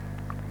made,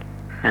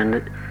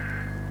 and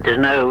there's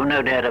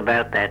no doubt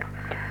about that.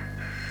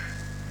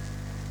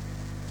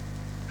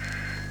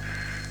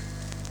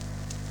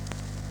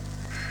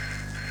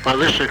 Well,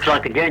 this looks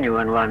like a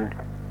genuine one,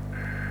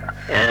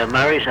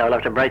 Murray, so I'll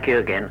have to break you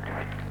again.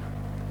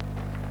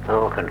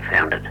 Oh,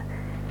 confound it.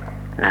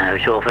 No,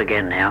 it's off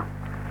again now.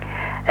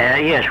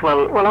 Yes,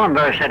 well, I'm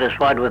very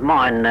satisfied with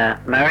mine,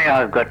 Murray.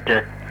 I've got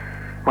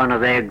one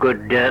of their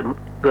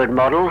good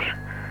models,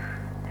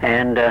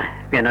 and,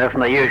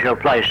 from the usual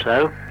place,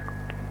 though.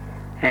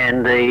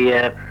 And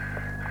the...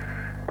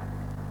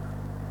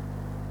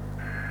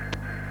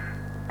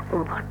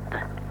 what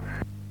the...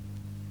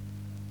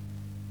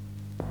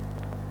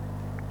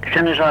 As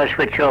soon as I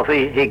switch off,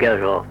 he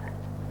goes off.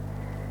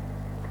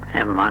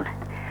 Never mind.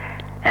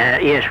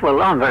 Yes,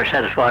 well, I'm very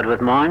satisfied with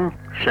mine,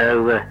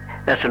 so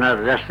that's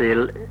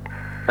the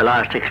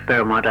last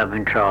experiment I've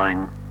been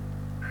trying.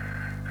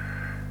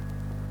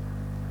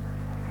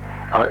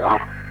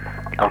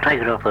 I'll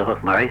take it off the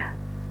hook, Murray.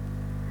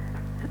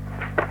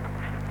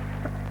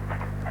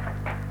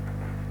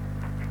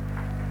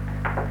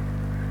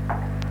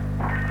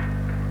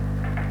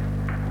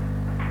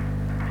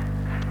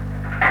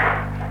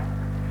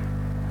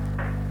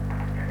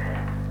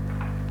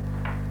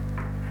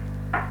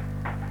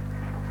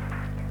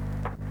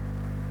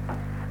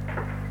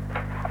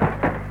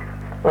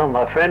 Well,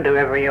 my friend,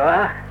 whoever you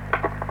are,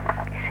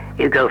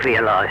 you go for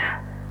your life.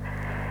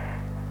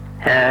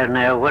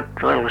 Now, what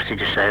else did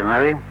you say,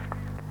 Murray?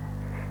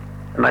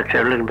 Makes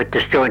it a little bit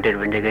disjointed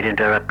when you get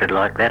interrupted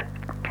like that.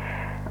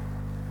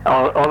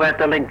 Oh, about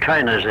the link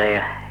trainers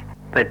there.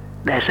 But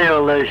I see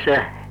all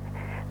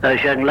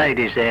those young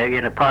ladies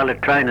there,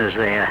 pilot trainers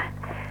there,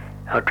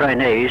 or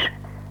trainees,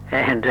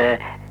 and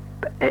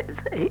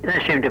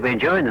they seem to be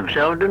enjoying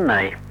themselves, don't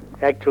they?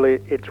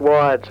 Actually, it's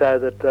wired so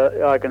that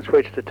I can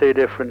switch to 2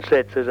 different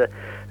sets.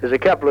 There's a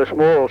couple of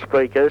small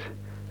speakers.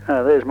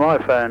 Oh, there's my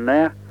phone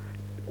now.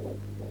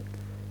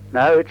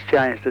 No, it's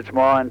changed its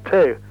mind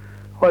too.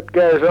 What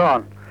goes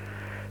on?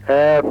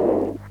 That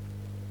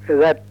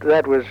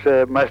was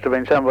must have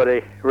been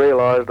somebody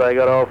realised they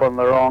got off on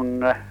the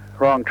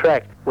wrong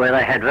track. Where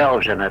they had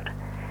valves in it.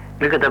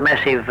 Look at the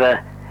massive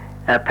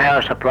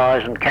power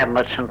supplies and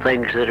cabinets and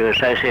things that are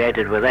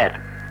associated with that.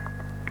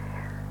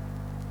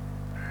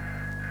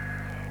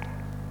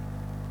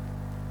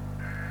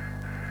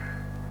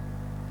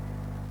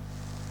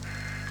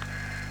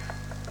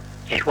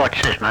 Just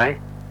watch this, Murray.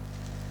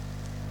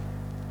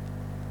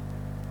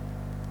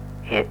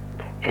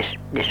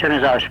 As soon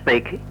as I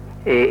speak,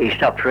 he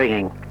stops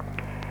ringing.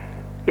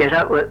 Yes,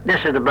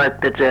 this is the bloke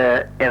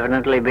that's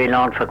evidently been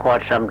on for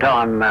quite some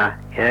time,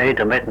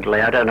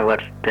 intermittently. I don't know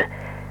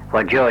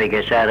what joy he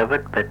gets out of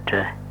it, but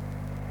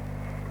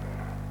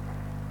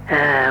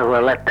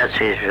well, that's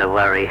his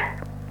worry.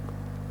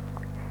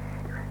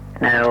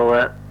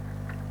 Now,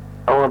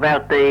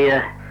 about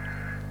the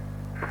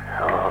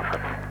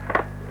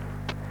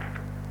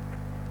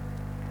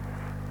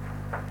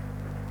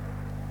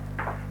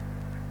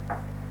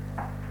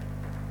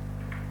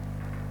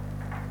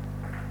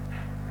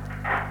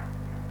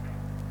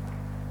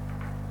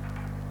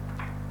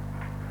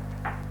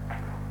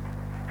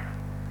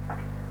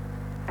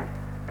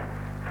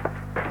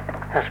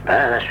That's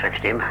better, that's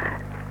fixed him.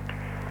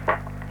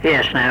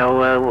 Yes,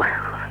 now, a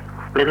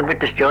little bit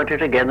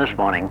disjointed again this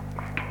morning.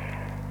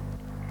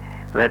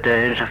 But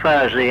as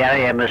far as the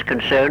AM is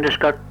concerned,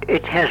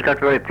 it has got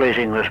very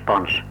pleasing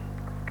response.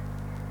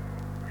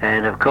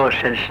 And of course,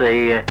 since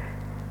the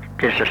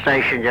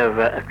stations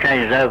have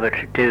changed over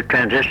to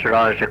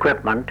transistorized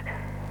equipment,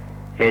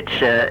 it's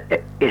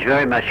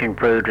very much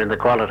improved in the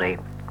quality.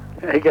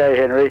 Okay,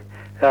 Henry.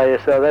 Oh,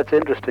 yes, so that's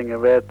interesting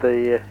about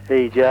the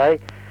EJ.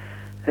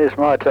 Here's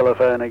my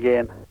telephone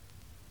again.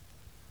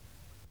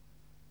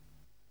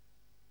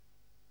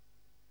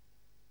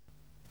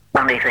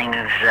 Funny things,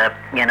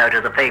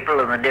 to the people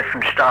and the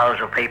different styles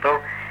of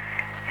people.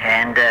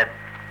 And,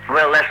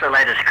 well, that's the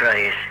latest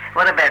craze.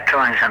 What about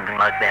trying something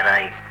like that,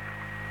 eh?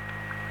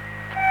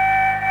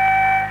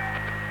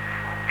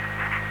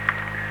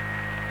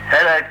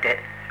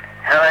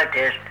 Hello,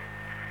 Test.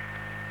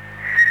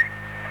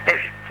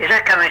 Is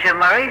that coming through,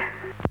 Murray?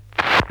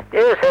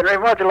 Yes, Henry,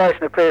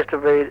 modulation appears to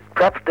be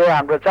perhaps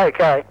down, but it's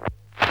okay.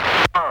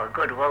 Oh,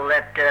 good. Well,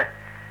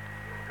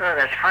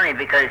 that's funny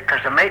because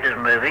the meter's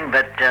moving,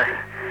 but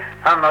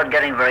I'm not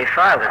getting very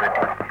far with it.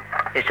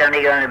 It's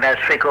only going about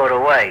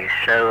 3/4 way,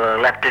 so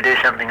I'll have to do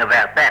something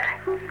about that.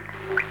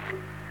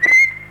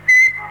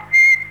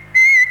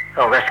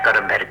 Oh, that's got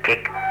a better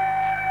kick.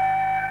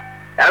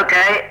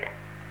 Okay.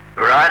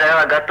 Righto,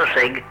 I got the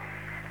sig.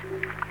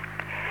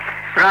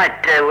 Right,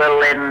 well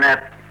then,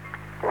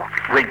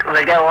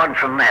 we'll go on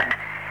from that.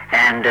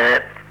 And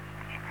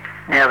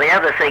now the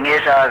other thing is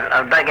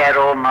I've dug out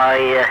all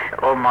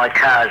my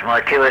cards,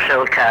 my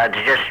QSL cards,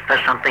 just for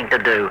something to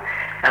do.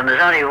 And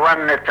there's only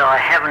one that I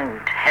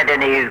haven't had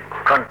any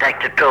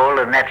contact at all,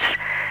 and that's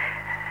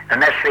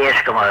the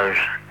Eskimos.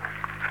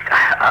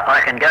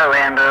 I can go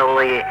around all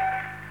the...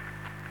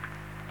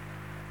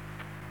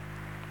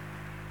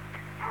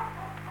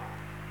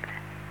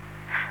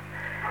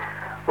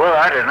 Well,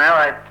 I don't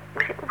know.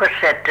 What's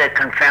that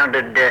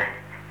confounded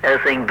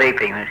thing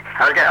beeping?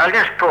 I'll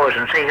just pause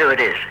and see who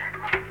it is.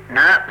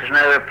 No, there's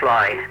no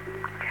reply.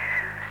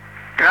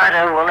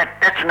 Righto, well,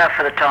 that's enough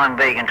for the time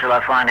being until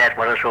I find out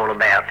what it's all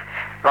about.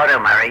 Righto,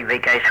 Murray,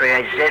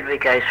 VK3HZ,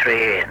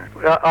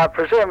 VK3EN. Well, I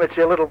presume it's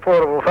your little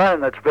portable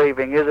phone that's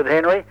beeping, is it,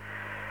 Henry?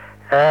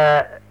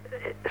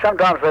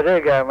 Sometimes they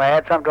do go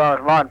mad.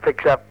 Sometimes mine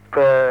picks up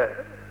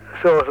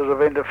sources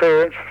of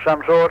interference of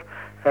some sort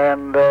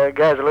and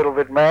goes a little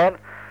bit mad.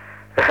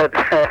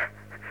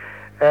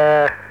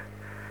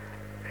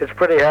 It's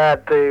pretty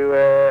hard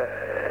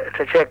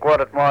to check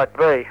what it might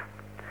be.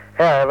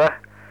 However,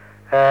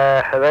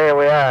 there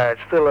we are.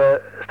 It's still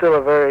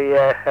a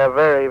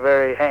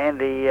very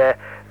handy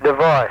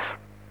device.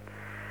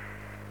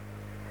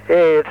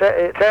 Yeah,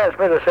 it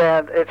transmitter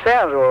sound. It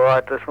sounds all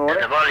right this morning.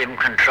 The volume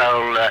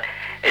control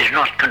is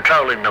not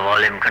controlling the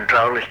volume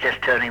control. It's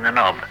just turning the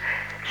knob.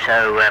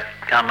 So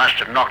I must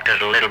have knocked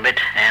it a little bit,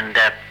 and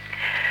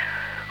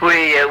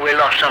we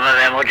lost some of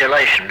our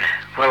modulation.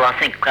 Well, I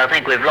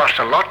think we've lost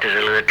a lot, to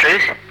tell you the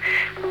truth,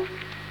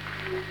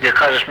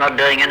 because it's not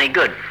doing any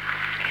good.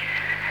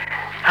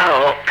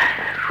 Oh,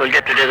 we'll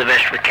get to do the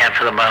best we can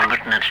for the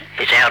moment, and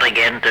it's out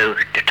again to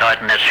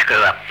tighten that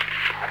screw up.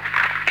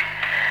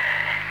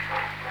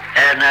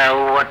 And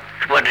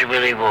what did we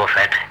leave off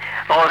at?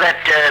 Oh,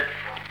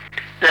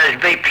 those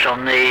beeps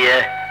on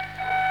the...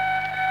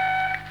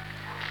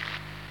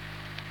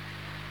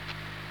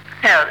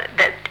 Now,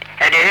 did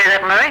you hear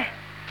that, Murray?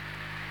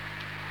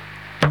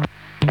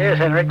 Yes,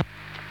 Henry.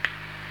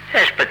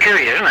 That's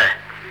peculiar, isn't it?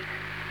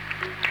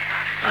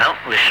 Well,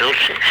 we still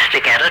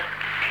stick at it.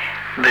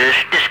 But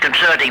it's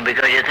disconcerting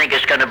because you think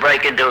it's going to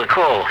break into a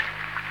call.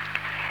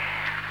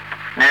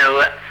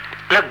 Now,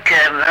 look,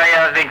 Murray,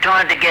 I've been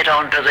trying to get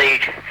onto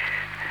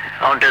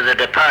the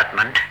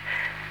department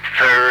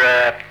for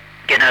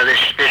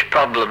this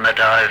problem that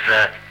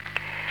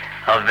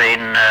I've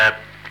been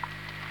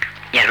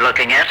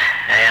looking at,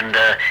 and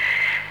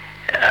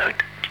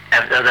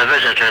the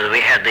visitor that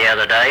we had the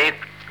other day.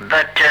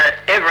 But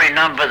every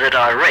number that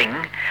I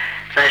ring,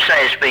 they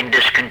say it's been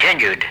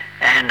discontinued,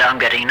 and I'm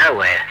getting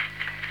nowhere.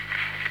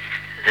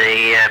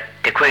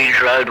 The Queen's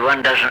Road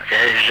one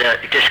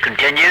is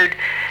discontinued,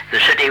 the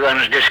city one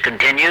is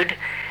discontinued,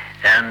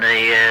 and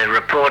the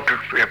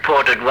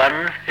reported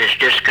one is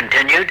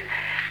discontinued,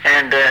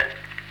 and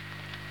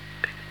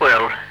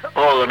well,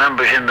 all the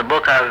numbers in the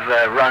book I've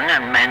rung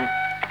and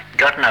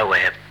got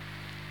nowhere.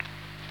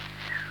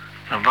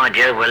 Well, mind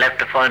you, we'll have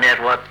to find out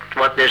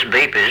what this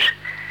beep is.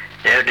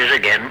 There it is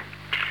again.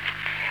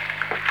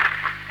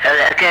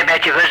 Okay,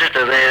 about your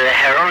visitor there,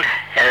 Harold,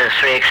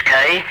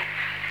 3XK.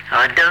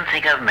 I don't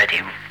think I've met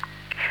him.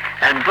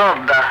 And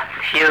Bob,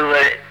 you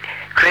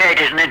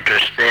created an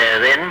interest there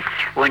then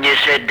when you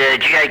said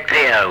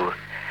JPO.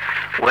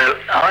 Well,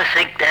 I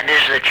think that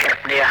is the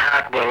chap near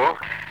Hartwell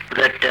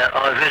that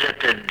I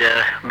visited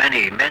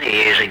many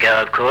years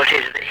ago, of course.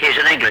 He's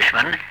an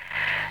Englishman,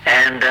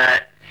 and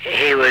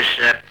he was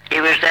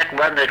that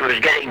one that was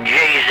getting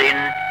G's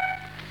in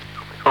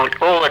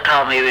all the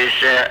time. He was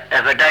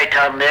of a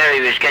daytime there.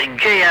 He was getting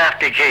G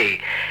after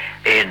G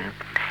in,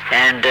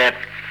 and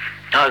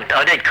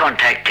I did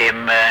contact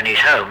him in his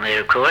home there,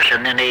 of course,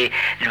 and then he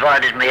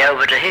invited me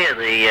over to hear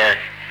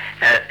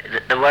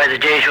the way the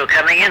G's were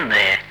coming in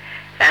there,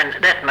 and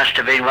that must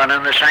have been one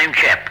and the same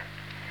chap,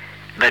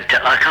 but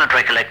I can't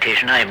recollect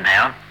his name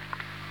now.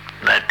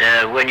 But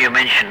when you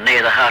mentioned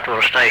near the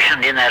Hartwell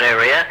station in that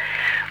area,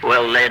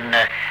 well then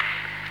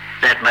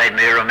that made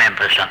me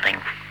remember something.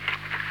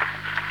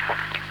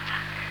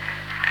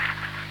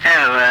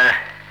 Now,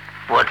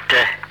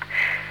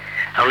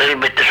 a little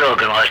bit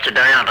disorganised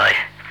today, aren't I?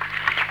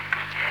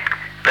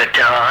 But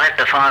I have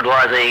to find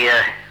why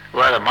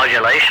the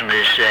modulation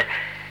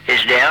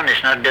is down.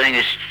 It's not doing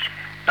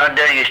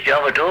its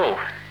job at all.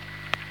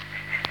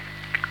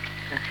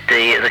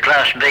 The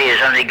class B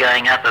is only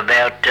going up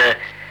about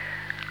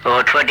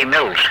 20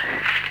 mils,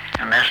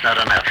 and that's not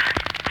enough.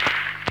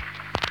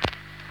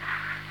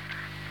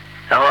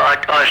 So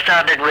I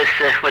started with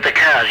the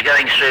cards,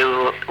 going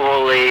through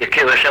all the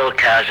QSL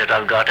cards that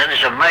I've got, and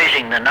it's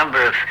amazing the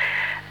number of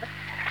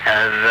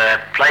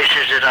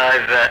places that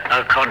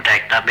I've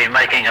contacted. I've been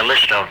making a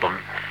list of them,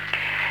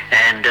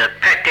 and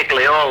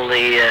practically all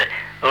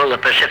the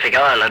Pacific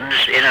Islands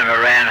in and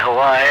around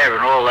Hawaii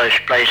and all those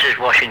places,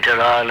 Washington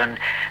Island.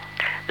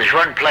 There's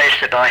one place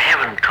that I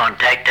haven't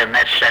contacted, and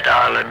that's that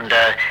island.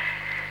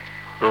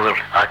 Well,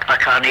 I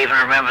can't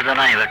even remember the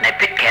name of it.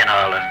 Pitcairn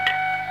Island.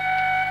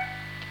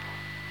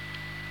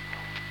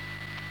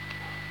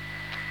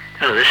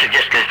 Oh, this is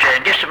just good.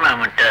 Just a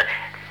moment,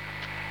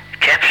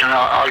 chaps, and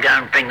I'll go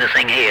and bring the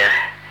thing here.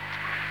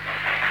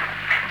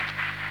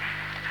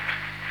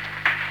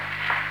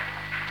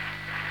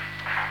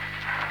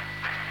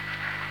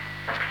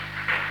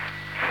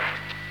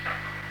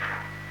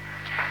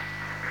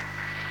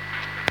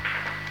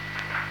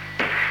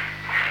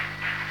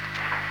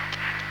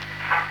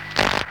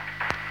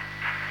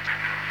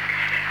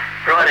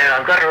 Righto,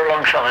 I've got her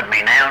alongside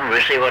me now, and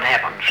we'll see what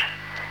happens.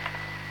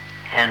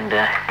 And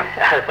I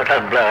hope I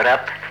don't blow it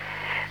up,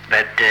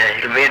 but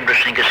it'll be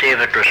interesting to see if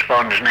it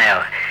responds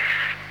now,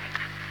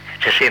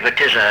 to see if it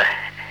is a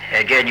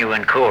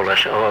genuine call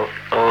or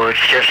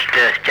it's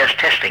just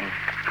testing.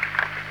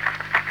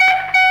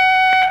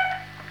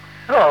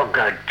 Oh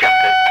God,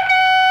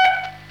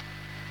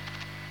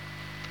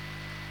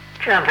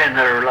 jump in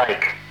the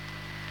lake.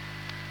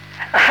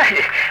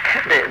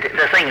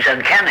 the thing's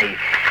uncanny.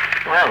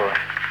 Well,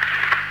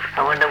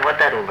 I wonder what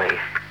that'll be.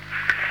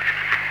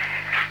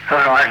 All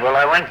right, well,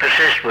 I won't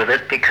persist with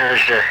it because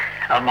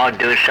I might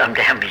do some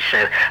damage,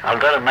 so I've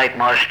got to make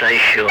my stay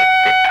short.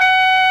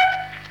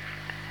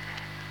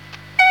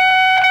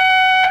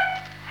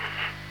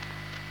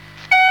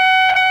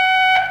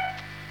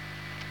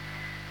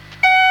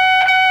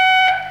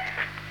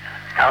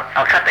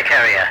 I'll cut the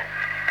carrier.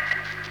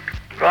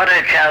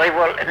 Righto, Charlie.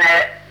 Well,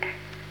 now,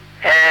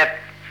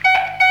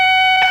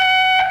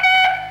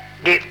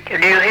 do you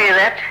hear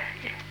that?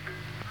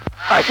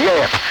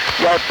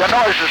 Yeah, the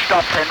noise has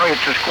stopped, Henry.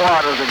 It's as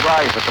quiet as a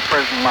grave at the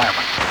present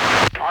moment.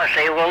 I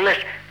see. Well,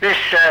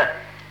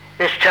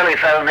 this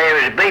telephone there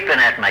is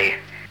beeping at me.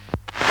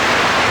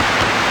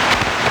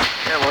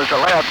 It was a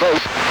loud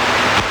beep.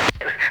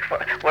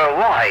 Well,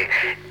 why?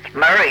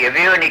 Murray, have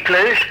you any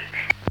clues?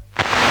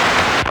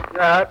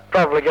 No,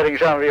 probably getting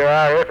some of your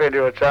RF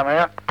into it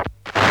somehow.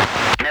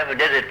 Never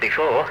did it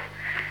before.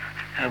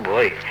 Oh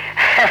boy.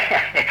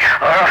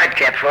 All right,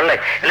 chaps. Well,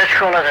 let's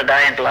call it a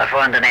day until I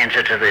find an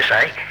answer to this,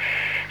 eh?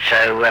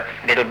 So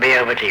it'll be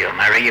over to you,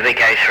 Murray.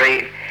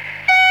 VK3.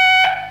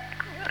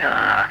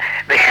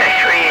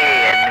 VK3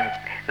 and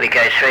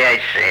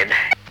VK3HZ.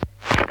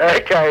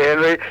 Okay,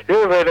 Henry,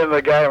 you've been in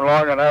the game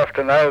long enough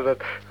to know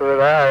that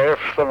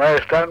RF's the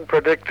most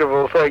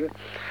unpredictable thing.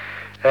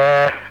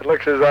 It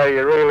looks as though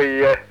you're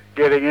really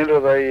getting into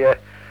the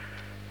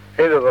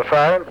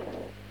phone.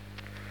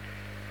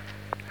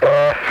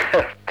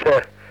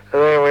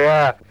 There we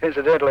are.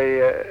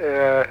 Incidentally,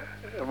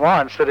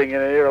 mine's sitting in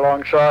here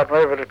alongside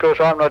me, but of course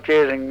I'm not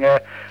using...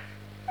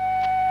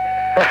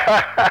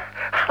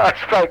 I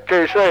spoke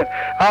too soon.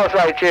 I'll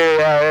say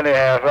cheerio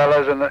anyhow,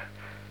 fellas, and...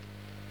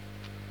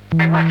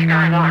 What's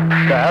going on?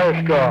 No,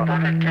 it's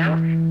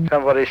gone.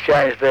 Somebody's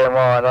changed their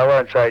mind. I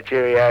won't say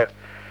cheerio.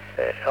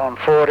 On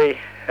 40...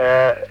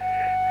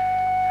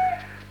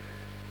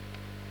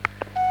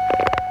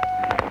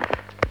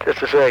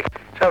 just a sec.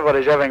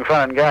 Somebody's having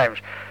fun and games.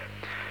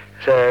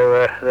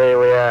 So, there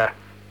we are.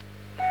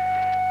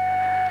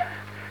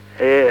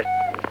 Yeah.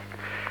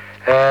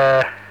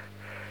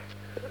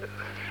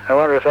 I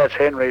wonder if that's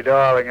Henry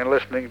dialing and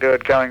listening to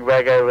it coming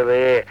back over the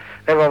air.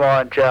 Never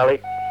mind,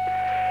 Charlie.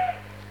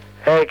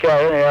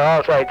 Okay, anyhow,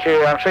 I'll say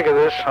cheerio. I'm sick of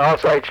this. I'll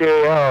say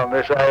cheerio on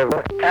this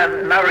over.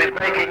 Murray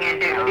breaking in.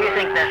 Do you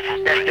think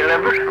that's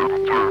deliberate?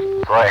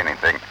 Say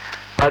anything.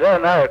 I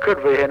don't know. It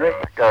could be, Henry.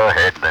 Go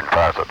ahead, then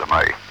pass it to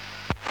me.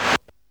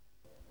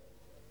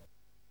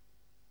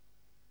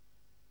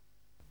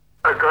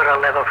 By God,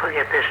 I'll never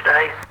forget this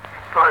day.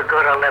 By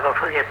God, I'll never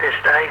forget this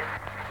day.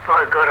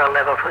 By God, I'll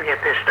never forget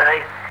this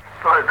day.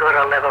 By God,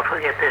 I'll never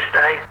forget this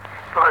day.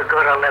 By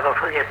God, I'll never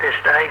forget this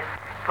day.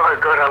 By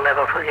God, I'll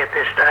never forget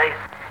this day.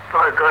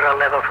 By God, I'll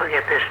never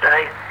forget this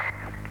day.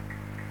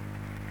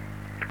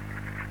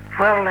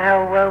 Well,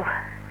 now,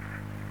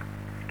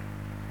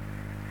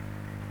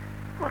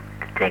 what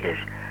the diggers?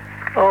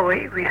 Oh,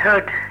 we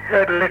heard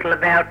a little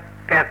about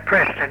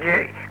Preston.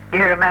 Do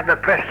you remember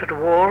Preston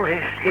Wall?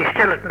 He's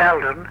still at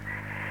Meldon,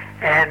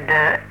 and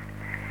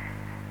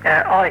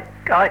I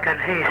can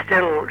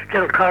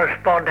still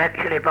correspond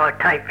actually by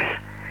tapes.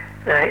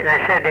 They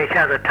send each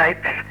other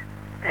tapes,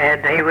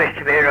 and he wished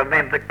to be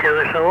remembered to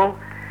us all.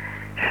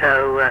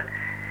 So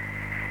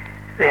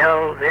the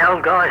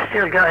old guy's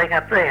still going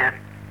up there.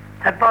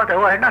 And by the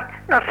way, not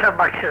so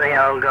much of the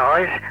old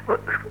guys.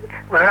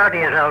 We're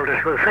only as old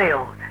as we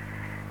feel.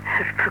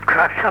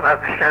 Some of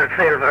us don't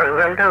feel very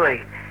well, do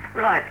we?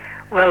 Right.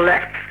 Well,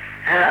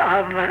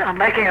 I'm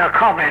making a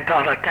comment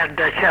on it, and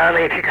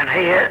Charlie, if you can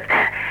hear,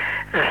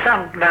 there's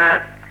some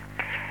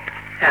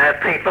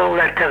people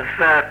that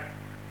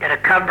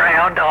have come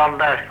round on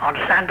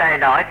Sunday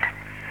night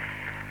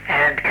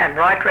and came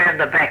right round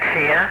the back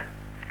here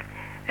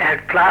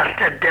and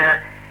plastered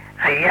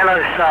a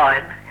yellow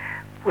sign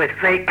with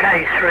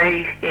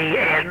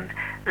VK3EN,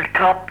 the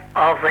top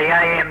of the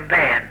AM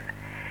band.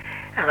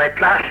 And they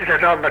plastered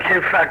it on the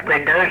two front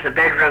windows, the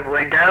bedroom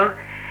window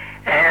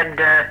and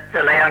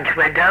the lounge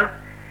window,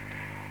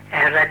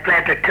 and they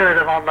planted two of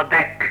them on the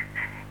back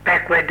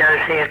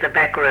windows here at the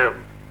back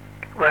room,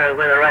 where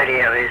the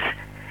radio is.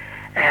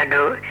 And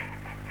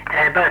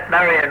both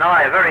Murray and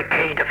I are very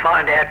keen to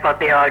find out what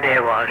the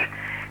idea was.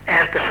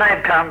 And at the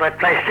same time, they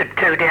placed it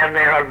 2 down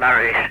there on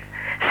Murray's.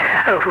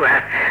 So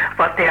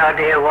what the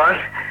idea was,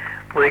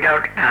 we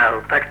don't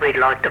know, but we'd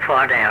like to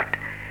find out.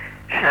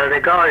 So the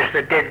guys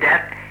that did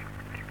that,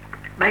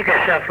 make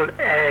yourself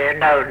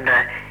known,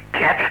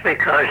 chaps,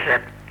 because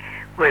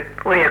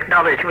we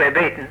acknowledge we're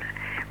beaten.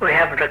 We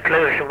haven't a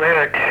clue as to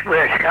where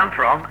it's come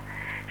from.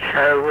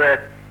 So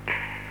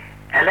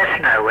let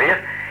us know, will you?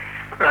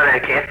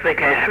 Righto, Jeff.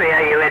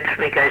 VK3AUX,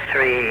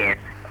 VK3EN.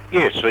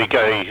 Yes,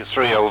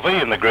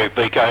 VK3LV in the group,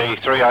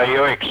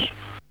 VK3AUX.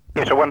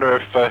 Yes, I wonder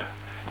if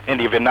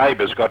any of your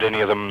neighbours got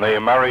any of them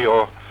there, Murray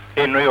or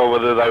Henry, or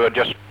whether they were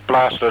just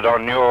blasted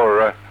on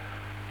your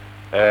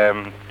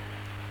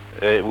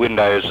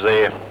windows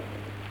there.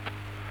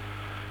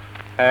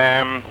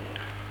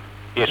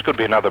 Yes, could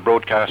be another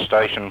broadcast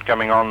station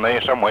coming on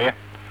there somewhere.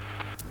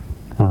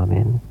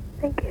 Amen.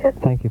 Thank you.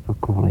 Thank you for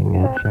calling,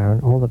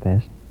 Sharon. All the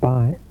best.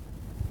 Bye.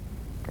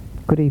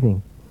 Good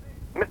evening.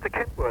 Mr.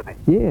 Kentworthy.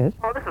 Yes.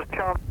 Oh, this is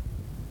Charlie.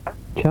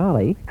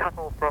 Charlie?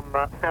 Tuttle from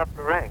South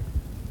Nerang.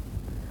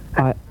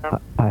 I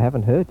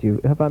haven't heard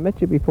you. Have I met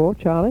you before,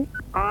 Charlie?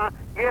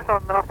 Yes,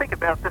 I think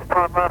about this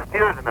time last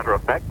year, as a matter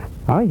of fact.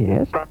 Oh,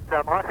 yes. But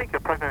I think the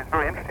program is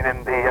very interesting,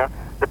 and the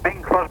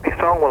Bing Crosby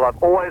song, well, I've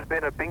always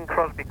been a Bing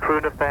Crosby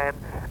crooner fan,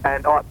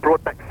 and it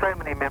brought back so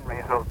many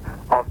memories of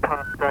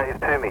past days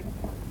to me.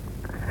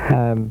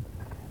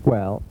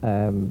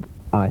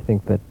 I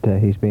think that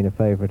he's been a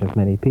favourite of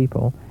many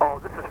people. Oh,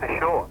 this is for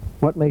sure.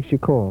 What makes you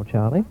call,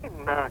 Charlie?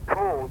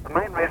 The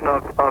main reason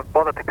I've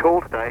bothered to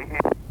call today is...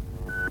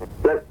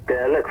 Look,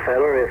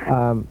 fella, if...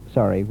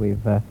 Sorry,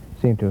 we've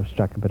seemed to have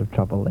struck a bit of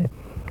trouble there.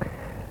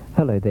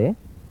 Hello there.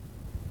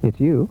 It's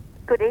you.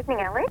 Good evening,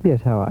 Alex.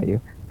 Yes, how are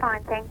you?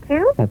 Fine, thank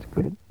you. That's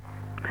good.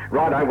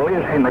 Righto, well,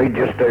 here's Henry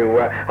just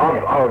to...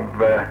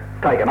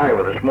 I've taken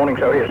over this morning,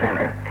 so here's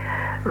Henry.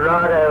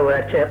 Righto,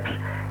 chaps.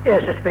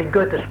 Yes, it's been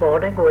good this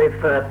morning.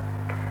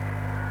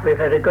 We've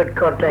had a good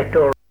contact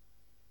already.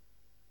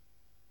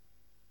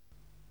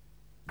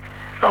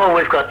 Oh,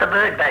 we've got the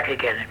bird back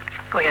again.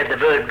 We had the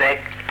bird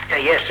back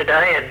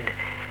yesterday,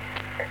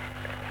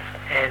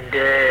 and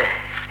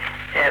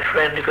our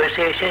friend, of course,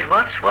 he said,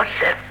 "What's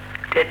that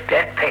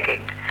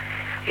pecking?"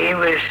 He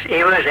was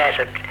at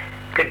it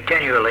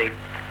continually,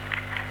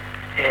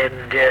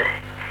 and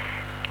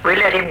we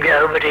let him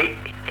go, but he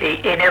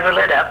never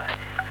let up.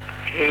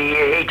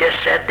 He just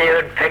sat there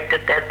and pecked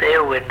at that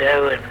there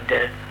window, and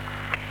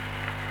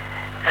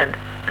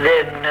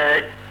then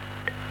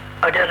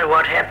I don't know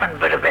what happened,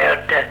 but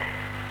about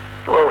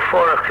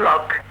 4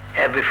 o'clock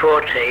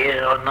before tea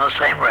on the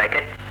same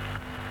racket.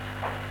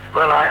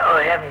 Well,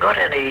 I haven't got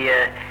any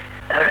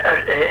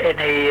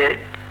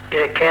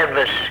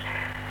canvas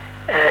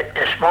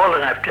small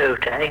enough to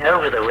hang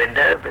over the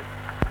window,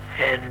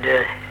 and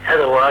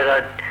otherwise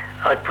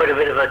I'd put a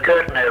bit of a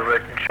curtain over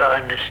it and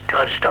try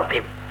to stop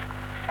him,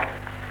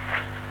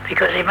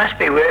 because he must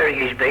be wearing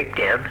his beak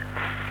down.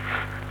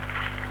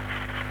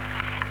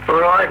 All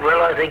right,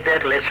 well, I think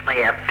that lets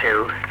me up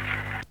too.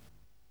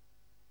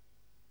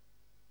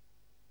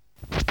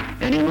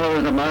 Any more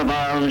of the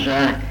mobiles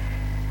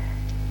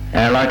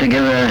like to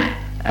give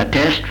a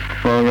test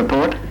for a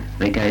report?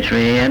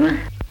 VK3EN.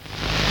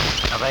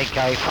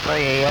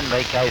 VK3EN,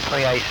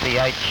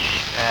 VK3ACH,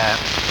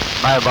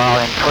 mobile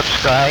in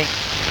Footscray,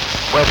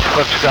 West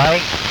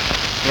Footscray.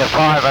 Your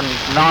 5 and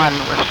 9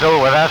 were still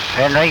with us,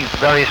 Henry.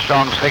 Very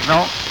strong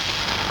signal.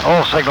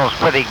 All signals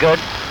pretty good.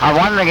 I'm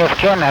wondering if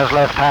Ken has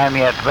left home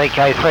yet.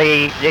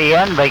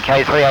 VK3EN,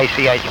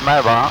 VK3ACH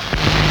mobile.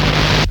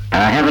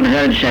 I haven't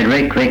heard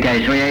Cedric,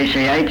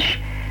 VK3ACH.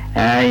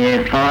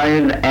 Year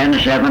 5 and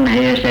 7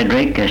 here,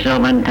 Cedric, are still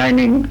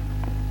maintaining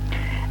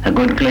a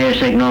good clear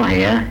signal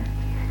here.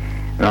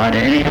 Right,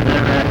 any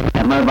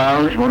other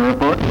mobiles want to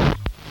report?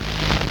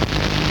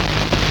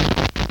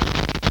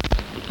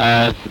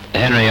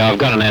 Henry, I've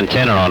got an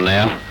antenna on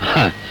now.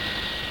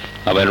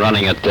 I've been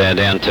running it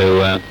down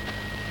to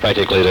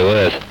practically to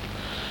Earth.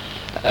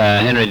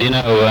 Henry, do you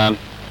know,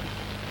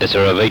 is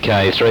there a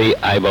VK3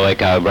 Able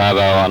Echo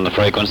Bravo on the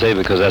frequency?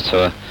 Because that's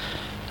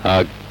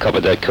I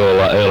copied that call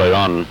earlier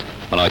on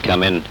when I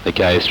come in,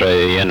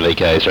 VK3EN,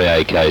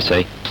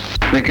 VK3AKC.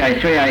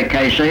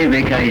 VK3AKC,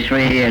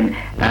 VK3EN.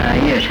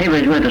 Yes, he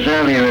was with us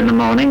earlier in the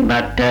morning,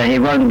 but he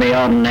won't be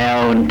on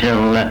now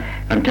until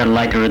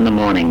later in the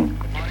morning.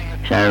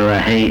 So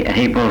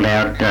he pulled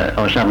out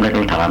some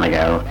little time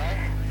ago.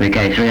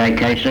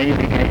 VK3AKC,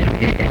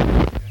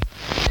 VK3EN.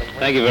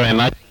 Thank you very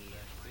much.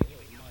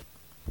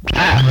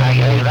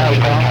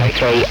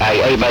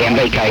 VK3AEB and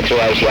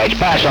VK3ACH.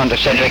 Pass on to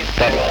Cedric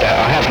that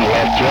I haven't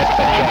left yet,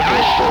 but Jack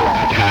is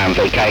at home.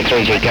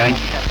 VK3GK.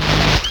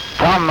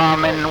 Tom,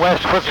 I'm in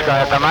West Footscray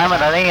at the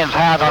moment, and Ian's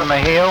hard on my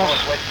heels,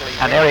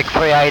 and Eric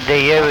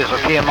 3ADU is a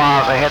few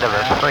miles ahead of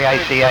us,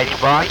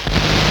 3ACH by.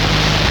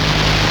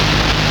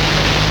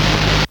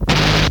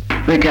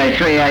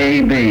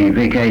 VK3AEB,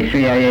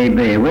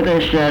 VK3AEB. With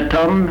us,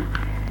 Tom?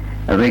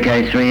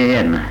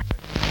 VK3EN.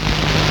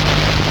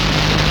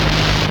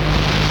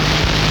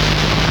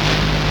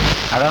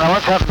 I don't know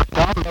what's happened,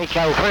 Tom.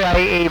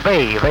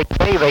 VK3AEB,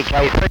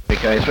 VK3.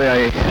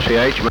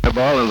 VK3ACH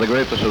mobile and the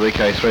group, this is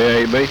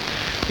VK3AEB.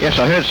 Yes,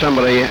 I heard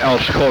somebody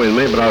else calling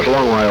me, but I was a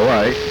long way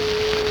away.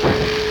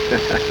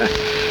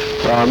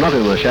 So I'm not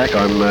in the shack,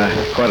 I'm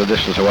quite a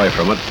distance away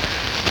from it.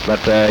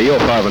 But you're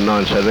 5 and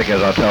 9, Cedric,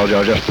 as I told you.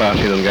 I just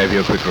passed in and gave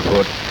you a quick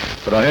report.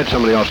 But I heard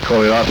somebody else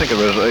call you. I think it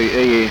was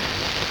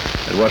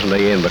it wasn't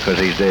Ian because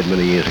he's dead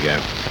many years ago.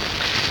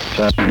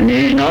 So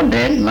he's not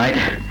dead, mate.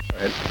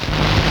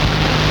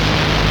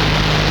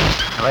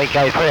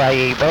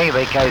 VK3AEB,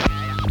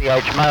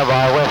 VK3H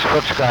mobile, West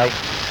Footscray.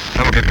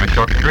 Someone get me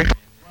short, Henry?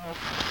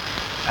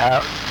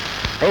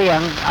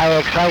 Ian,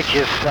 AXH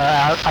is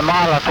a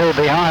mile or two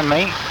behind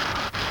me.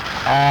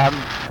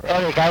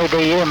 Eric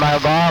ADU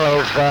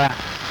mobile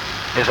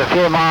is a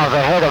few miles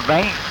ahead of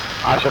me,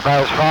 I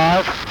suppose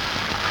 5.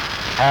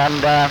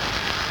 And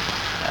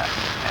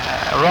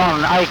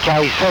Ron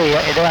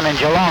AKC down in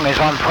Geelong is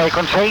on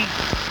frequency.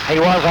 He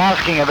was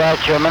asking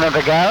about you a minute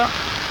ago.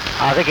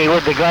 I think he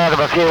would be glad of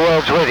a few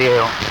words with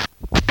you.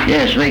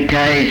 Yes,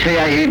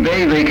 VK3AEB,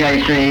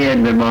 VK3,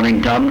 and good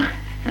morning, Tom.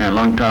 A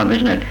long time,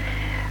 isn't it?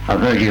 I've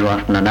heard you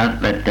often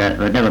enough, but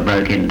never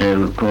broke in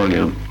to call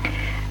you.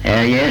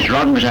 Yes,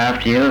 Ron was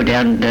after you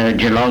down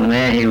Geelong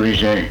there. He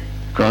was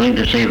calling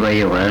to see where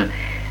you were.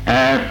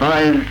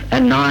 5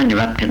 and 9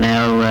 you're up to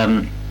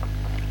now,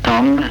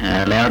 Tom,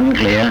 loud and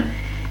clear.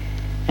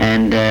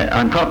 And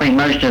I'm copying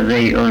most of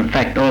or in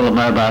fact all the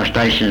mobile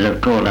stations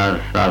I've called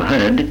I've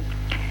heard.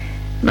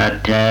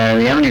 But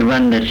the only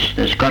one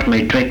that's got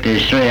me tricked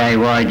is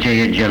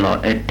 3AYG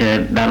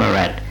at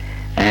Ballarat.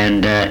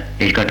 And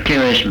he's got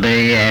QSB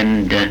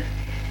and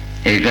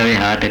he's very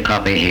hard to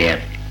copy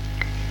here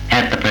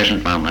at the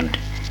present moment.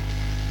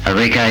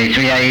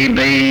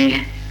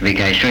 VK3AEB,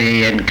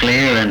 VK3 and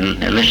clear and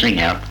listening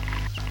out.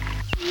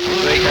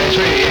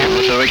 VK3,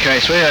 Mr.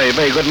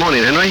 VK3AEB, good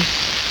morning, Henry.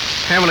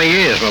 How many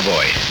years, my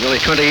boy? Nearly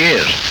 20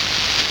 years.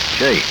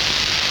 Gee.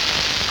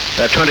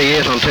 About 20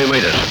 years on 2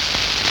 metres.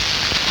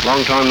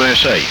 Long time no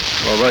see.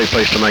 Well, very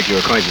pleased to make your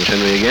acquaintance,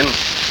 Henry, again.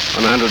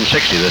 On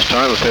 160 this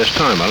time, the first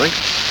time, I think.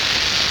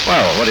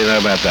 Well, what do you know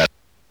about that?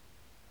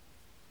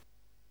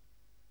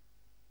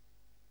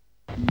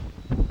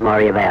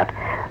 Worry about.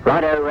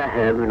 Righto,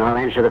 and I'll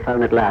answer the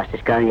phone at last.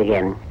 It's going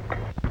again.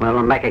 Well,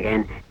 I'm back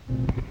again.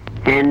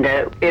 And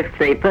if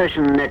the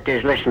person that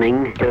is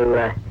listening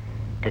to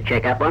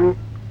check up on,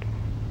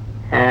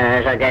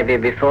 as I gave you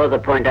before, the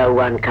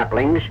 .01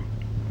 couplings,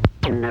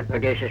 and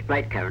produces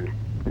plate current.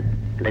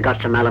 They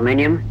got some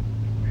aluminium.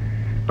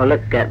 Well,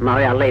 look,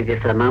 Murray, I'll leave you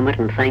for the moment,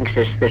 and thanks.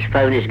 This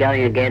phone is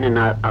going again, and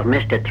I've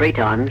missed it 3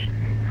 times,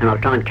 and I'll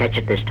try and catch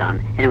it this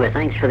time. Anyway,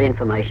 thanks for the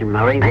information,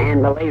 Murray.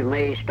 And believe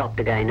me, stopped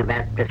again.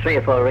 About 3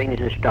 or 4 rings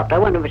and stopped. I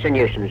wonder if it's a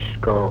nuisance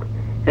call.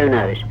 Who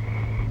knows?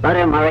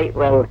 Righto, Murray.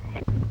 Well,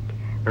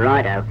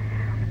 righto.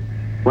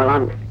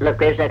 Well, look,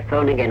 there's that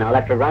phone again. I'll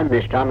have to run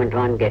this time and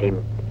try and get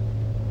him.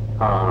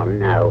 Oh,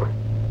 no.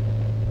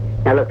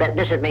 Now, look,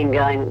 this has been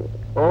going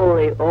all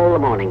the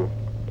morning.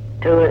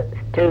 2,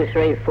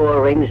 3,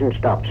 4 rings and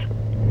stops.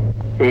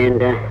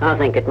 And I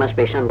think it must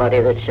be somebody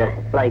that's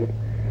playing.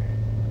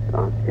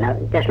 Oh, no,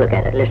 just look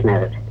at it, listen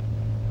at it.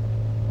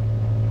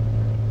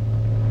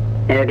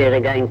 There it is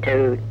again,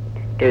 2,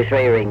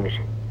 3 rings.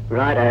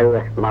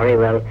 Righto, Murray,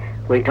 well,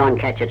 we'll try and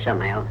catch it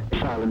somehow.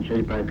 Silence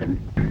is broken.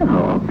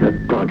 Oh, for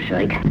God's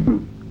sake.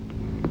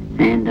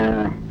 And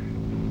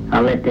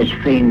I'll let this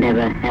fiend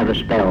never have a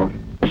spell.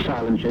 The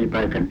silence is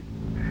broken.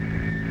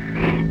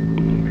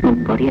 Oh,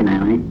 what do you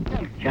know, eh?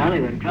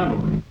 Charlie, we're in trouble.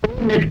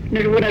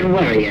 Don't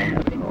worry you.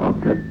 Oh,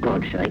 for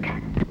God's sake.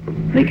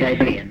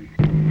 VK3.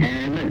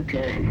 Look,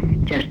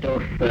 just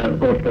off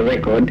the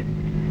record,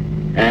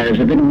 there's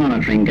a bit of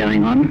monitoring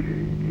going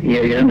on.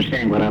 You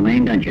understand what I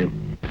mean, don't you?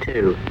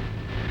 2,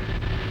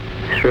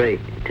 3,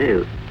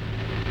 2.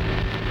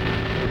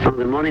 Oh,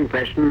 good morning,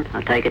 Preston.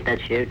 I take it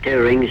that's you.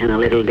 2 rings and a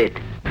little bit.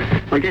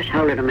 Well, just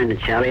hold it a minute,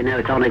 Charlie. Now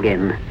it's on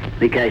again.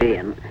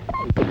 VK3.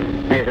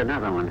 There's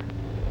another one.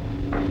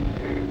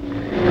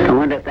 I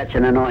wonder if that's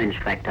an annoyance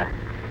factor.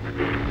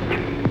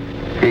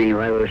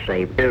 Anyway, we'll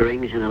see. 2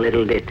 rings and a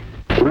little bit.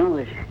 Well,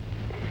 there's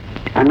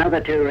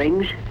another 2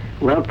 rings.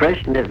 Well,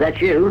 Preston, if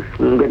that's you,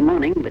 well, good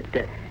morning, but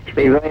it's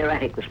been very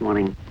erratic this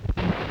morning.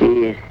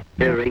 Yes,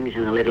 2 rings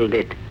and a little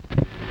bit.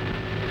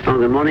 Oh,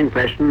 good morning,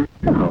 Preston.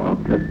 Oh,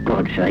 for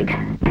God's sake.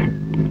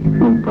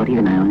 Oh, what do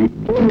you know, eh?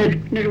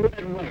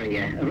 Don't worry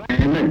you.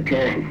 Look,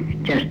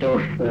 just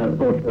off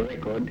the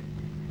record,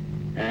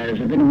 there's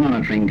a bit of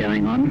monitoring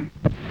going on.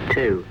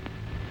 2,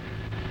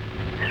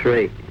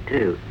 3,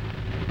 2.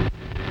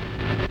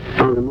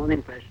 Oh, good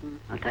morning, Preston.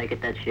 I take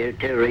it that's you.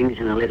 2 rings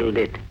and a little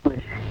bit.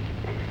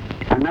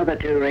 Another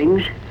 2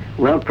 rings.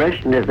 Well,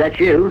 Preston, if that's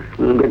you,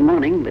 well, good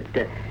morning, but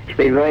it's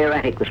been very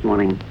erratic this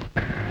morning.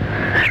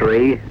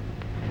 3,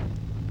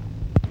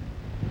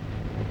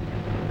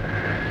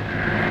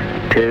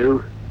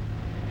 2,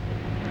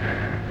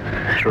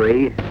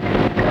 3.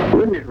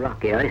 Wouldn't it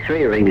rock you, eh?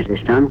 3 rings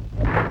this time.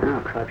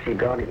 Oh, Coxie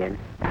gone again.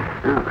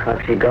 Oh,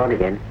 Coxie gone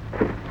again.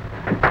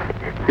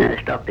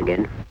 Stopped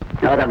again.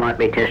 Oh, they might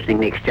be testing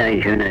the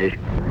exchange, who knows.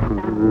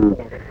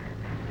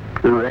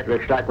 Oh, that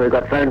looks like we've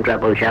got phone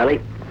trouble, Charlie.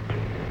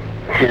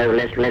 So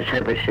let's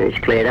hope it's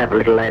cleared up a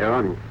little later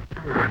on.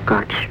 Oh,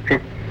 God.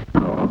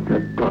 Oh, for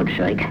God's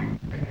sake.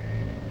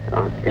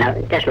 Oh, now,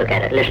 just look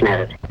at it, listen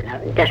at it. Now,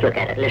 just look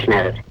at it, listen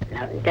at it.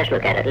 Now, just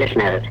look at it, listen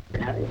at it.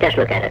 Now, just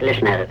look at it,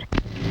 listen at it.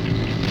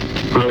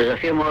 Well, there's a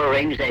few more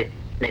rings. They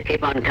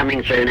keep on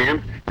coming through now.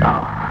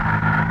 Oh.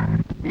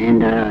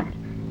 And,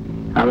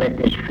 I'll let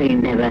this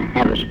fiend never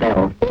have a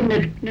spell. Would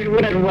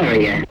it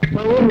worry you?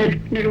 Well, would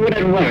it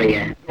worry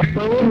you?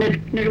 Well, would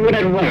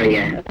it worry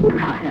you?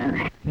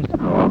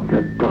 Oh,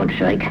 for God's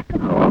sake.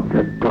 Oh,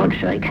 for God's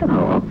sake.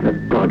 Oh, for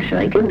God's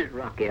sake. Wouldn't it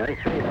rock you, eh?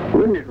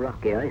 Wouldn't it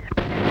rock you, eh?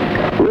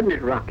 Wouldn't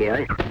it rock you,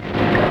 eh?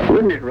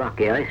 Wouldn't it rock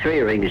you, eh? 3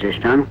 rings this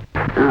time.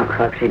 Oh,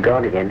 Foxy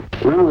gone again.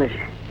 Well, there's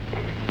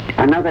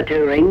another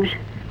 2 rings.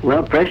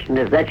 Well, Preston,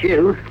 if that's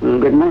you, well,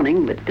 good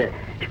morning, but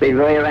it's been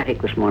very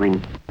erratic this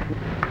morning.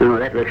 Oh,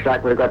 that looks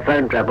like we've got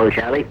phone trouble,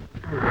 Charlie.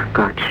 Oh,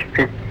 God.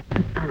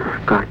 Oh,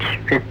 God.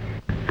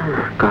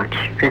 Oh, God.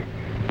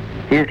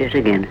 Here it is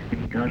again.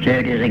 Because here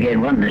it is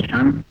again, 1 this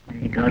time.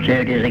 Because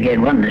here it is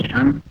again, 1 this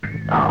time.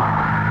 Oh.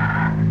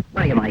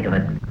 What do you make of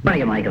it? What do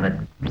you make of it?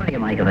 What do you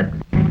make of it?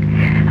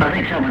 I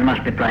think someone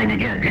must be playing a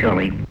joke,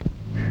 surely.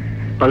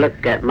 Well,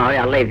 look, Murray,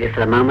 I'll leave you for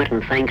the moment,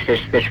 and thanks.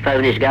 This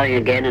phone is going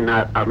again, and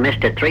I've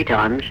missed it 3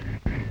 times,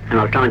 and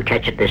I'll try and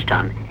catch it this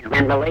time.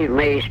 And believe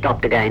me,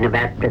 stopped again,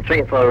 about 3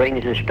 or 4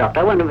 rings and stopped.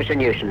 I wonder if it's a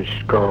nuisance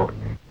call.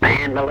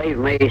 And believe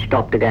me,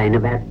 stopped again,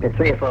 about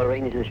 3 or 4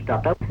 rings and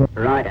stopped. Oh,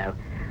 righto.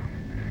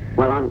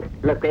 Well,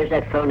 look, there's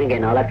that phone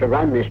again. I'll have to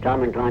run this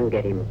time and try and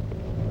get him.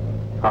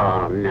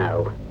 Oh,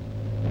 no.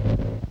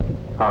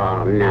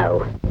 Oh,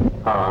 no.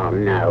 Oh,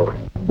 no.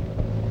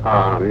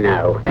 Oh,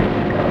 no.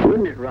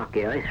 Wouldn't it rock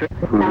you, eh?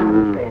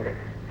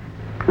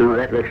 Oh,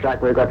 that looks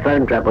like we've got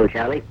phone trouble,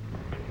 Charlie.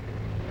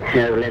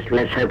 So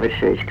let's hope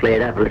it's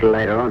cleared up a little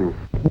later on.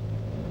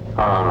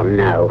 Oh,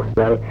 no.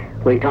 Well,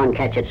 we'll try and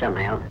catch it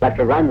somehow. I'll have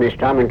to run this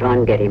time and try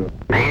and get him.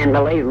 And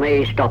believe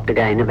me, he stopped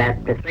again. About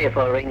 3 or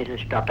 4 rings and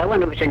stopped. I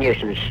wonder if it's a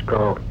nuisance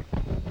call.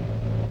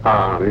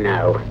 Oh,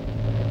 no.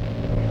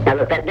 Now,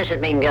 look, this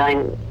has been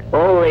going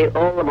all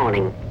the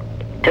morning.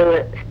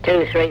 2,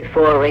 3,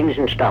 4 rings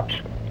and stops.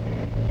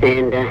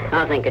 And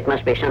I think it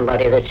must be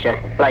somebody that's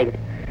played...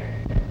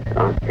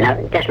 Oh,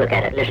 now, just look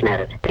at it, listen at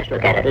it. Just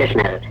look at it,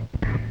 listen at it.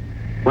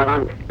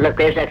 Well, look,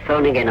 there's that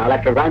phone again. I'll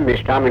have to run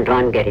this time and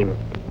try and get him.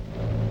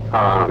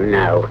 Oh,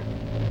 no.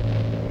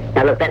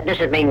 Now, look, this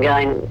has been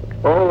going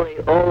all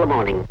the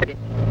morning.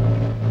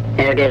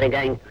 Here it is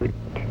again.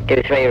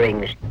 2, 3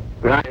 rings.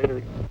 Right,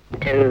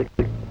 2,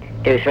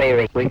 3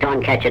 rings. We'll try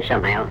and catch it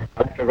somehow.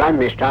 I'll have to run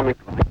this time and...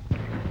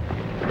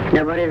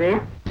 Nobody there?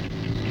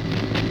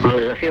 Well,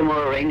 there's a few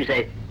more rings.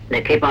 They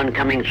keep on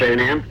coming through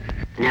now.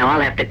 Now,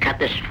 I'll have to cut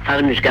this.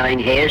 Phone's going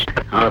here.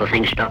 Oh, the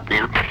thing's stopped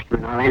now.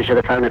 And I'll answer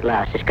the phone at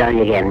last. It's going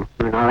again.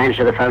 And I'll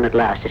answer the phone at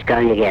last. It's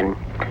going again.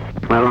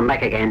 Well, I'm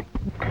back again.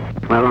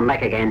 Well, I'm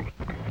back again.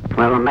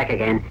 Well, I'm back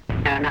again.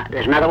 No,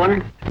 there's another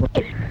one.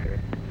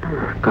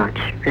 Oh, God.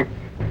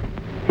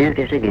 Here it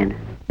is again.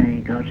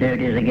 God, here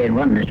it is again.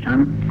 1 this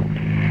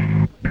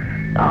time.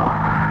 Oh.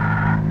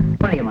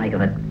 What do you make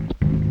of it?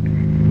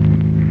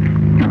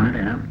 I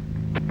don't know.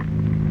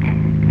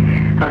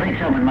 I think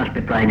someone must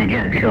be playing a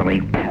joke,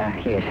 surely.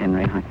 Yes,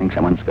 Henry, I think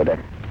someone's got a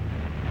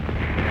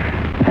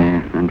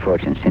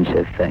unfortunate sense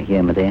of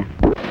humour there.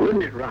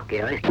 Wouldn't it rock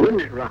you, eh?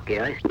 Wouldn't it rock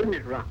you, eh? Wouldn't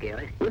it rock you,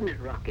 eh? Wouldn't it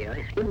rock you,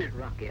 eh? Wouldn't it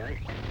rock you, eh?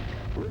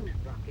 Wouldn't it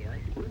rock you, eh? Wouldn't it rock you, eh?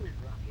 Wouldn't it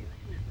rock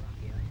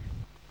you,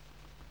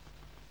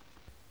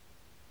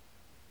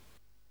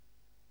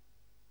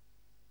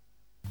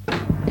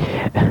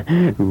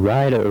 eh?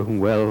 Righto,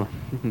 well,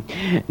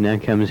 now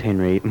comes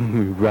Henry.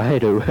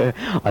 Righto,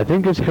 I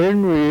think it's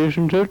Henry,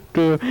 isn't it?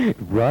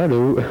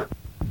 Righto.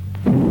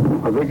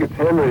 I think it's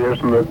Henry,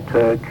 isn't it,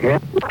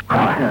 Ken?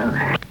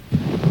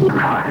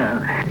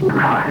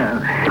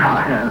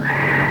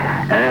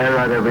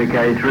 Righto,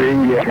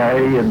 VK3,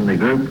 K in the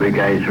group,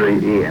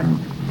 VK3, Ian.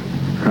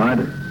 Right.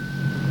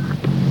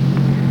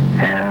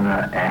 And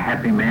a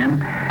happy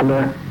man.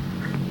 And,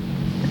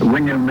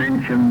 when you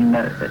mention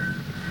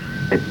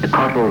the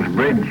Cottles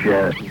Bridge,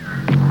 I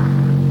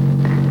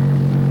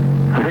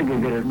think you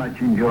get as much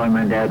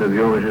enjoyment out of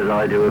yours as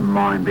I do of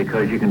mine,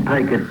 because you can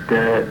take it,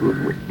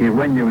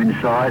 when you're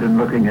inside and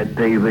looking at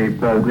TV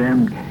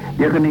programs,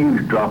 you can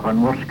eavesdrop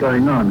on what's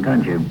going on,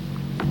 can't you?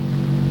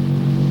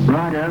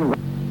 Righto,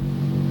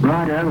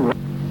 righto,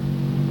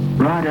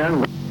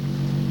 righto,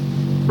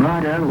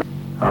 righto.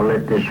 I'll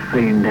let this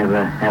fiend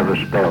never have a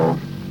spell,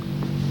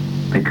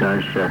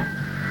 because,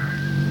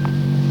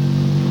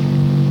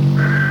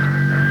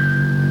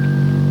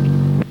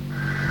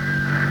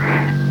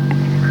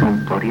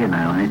 what do you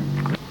know, eh?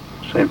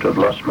 Seem to have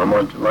lost my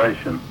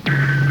modulation.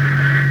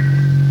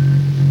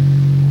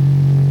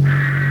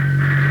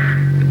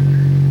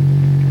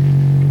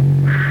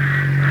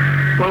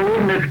 Well,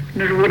 wouldn't it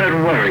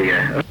worry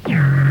you?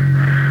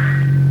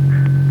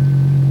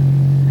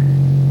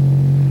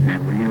 Now,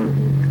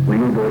 will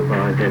you go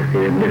by that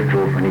there lift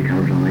off when he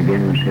comes on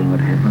again and see what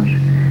happens?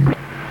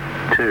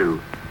 2.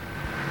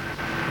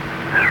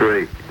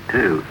 3,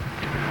 2,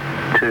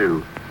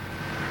 2,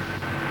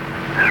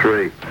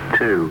 3,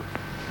 2,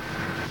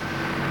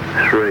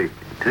 3,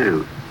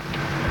 2,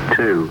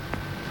 2,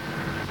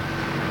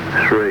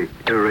 3.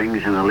 2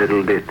 rings and a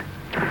little bit.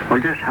 Well,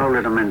 just hold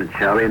it a minute,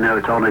 Charlie. Now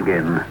it's on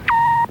again.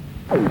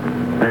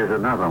 There's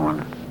another one.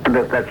 I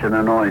wonder if that's an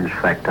annoyance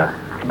factor.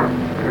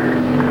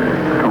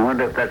 I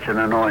wonder if that's an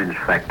annoyance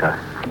factor.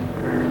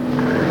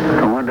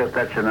 I wonder if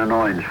that's an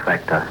annoyance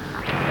factor.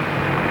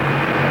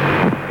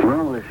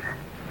 Well, there's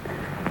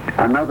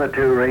another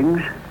 2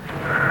 rings.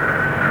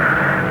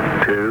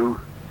 2,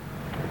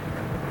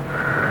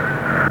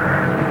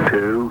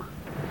 2,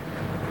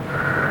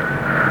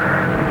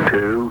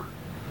 2,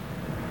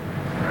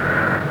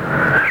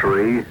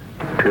 3,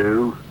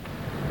 2,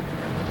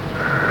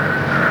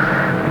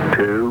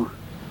 2,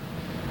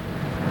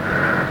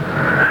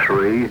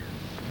 3,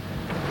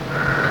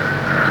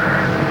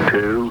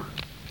 2,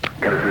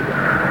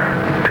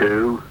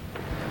 2,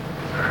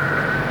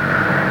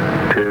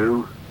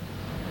 2,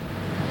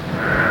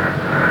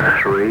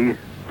 3,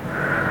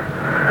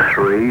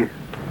 3,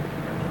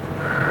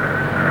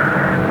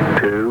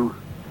 2,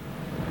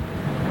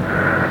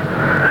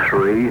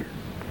 3.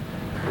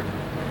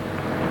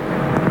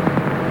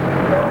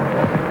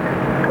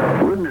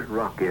 Wasn't it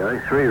rocky, eh?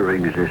 3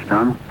 rings this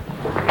time.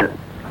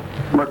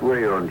 What were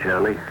you on,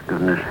 Charlie?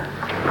 Goodness.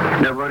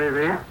 Nobody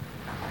there?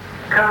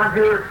 Can't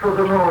hear it for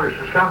the noise.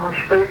 Is someone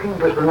speaking?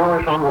 But the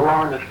noise on the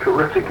line is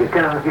terrific. You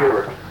can't hear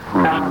it.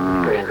 Can't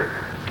understand it.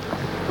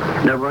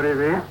 Nobody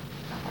there?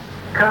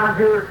 Can't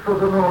hear it for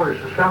the noise.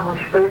 Is someone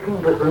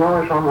speaking? But the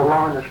noise on the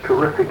line is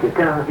terrific. You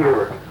can't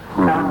hear it.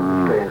 Can't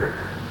understand it.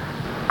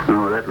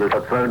 Oh, that was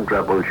a phone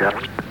trouble,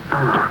 Charlie.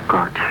 Oh,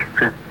 God.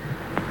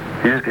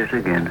 Here's this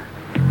again.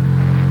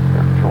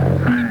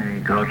 Hey,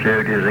 God,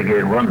 there it is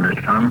again. One this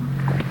time.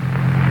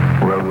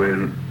 Well,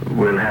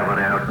 we'll have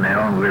it out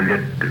now and we'll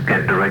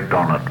get direct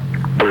on it.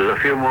 There's a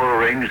few more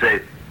rings.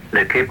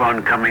 They keep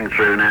on coming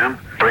through now.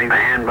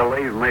 And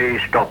believe me,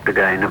 stopped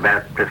again.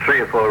 About 3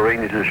 or 4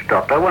 rings and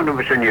stopped. I wonder if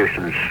it's a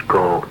nuisance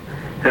call.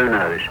 Who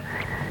knows?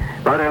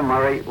 Righto,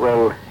 Murray,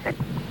 well...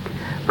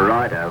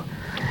 Righto.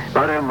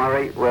 Righto,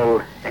 Murray,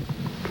 well...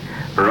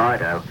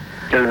 Righto.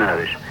 Who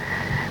knows?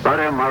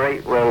 Righto,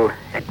 Murray, well...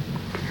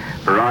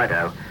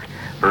 Righto.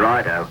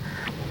 Righto.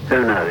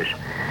 Who knows?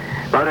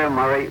 Righto,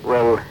 Murray,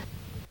 well...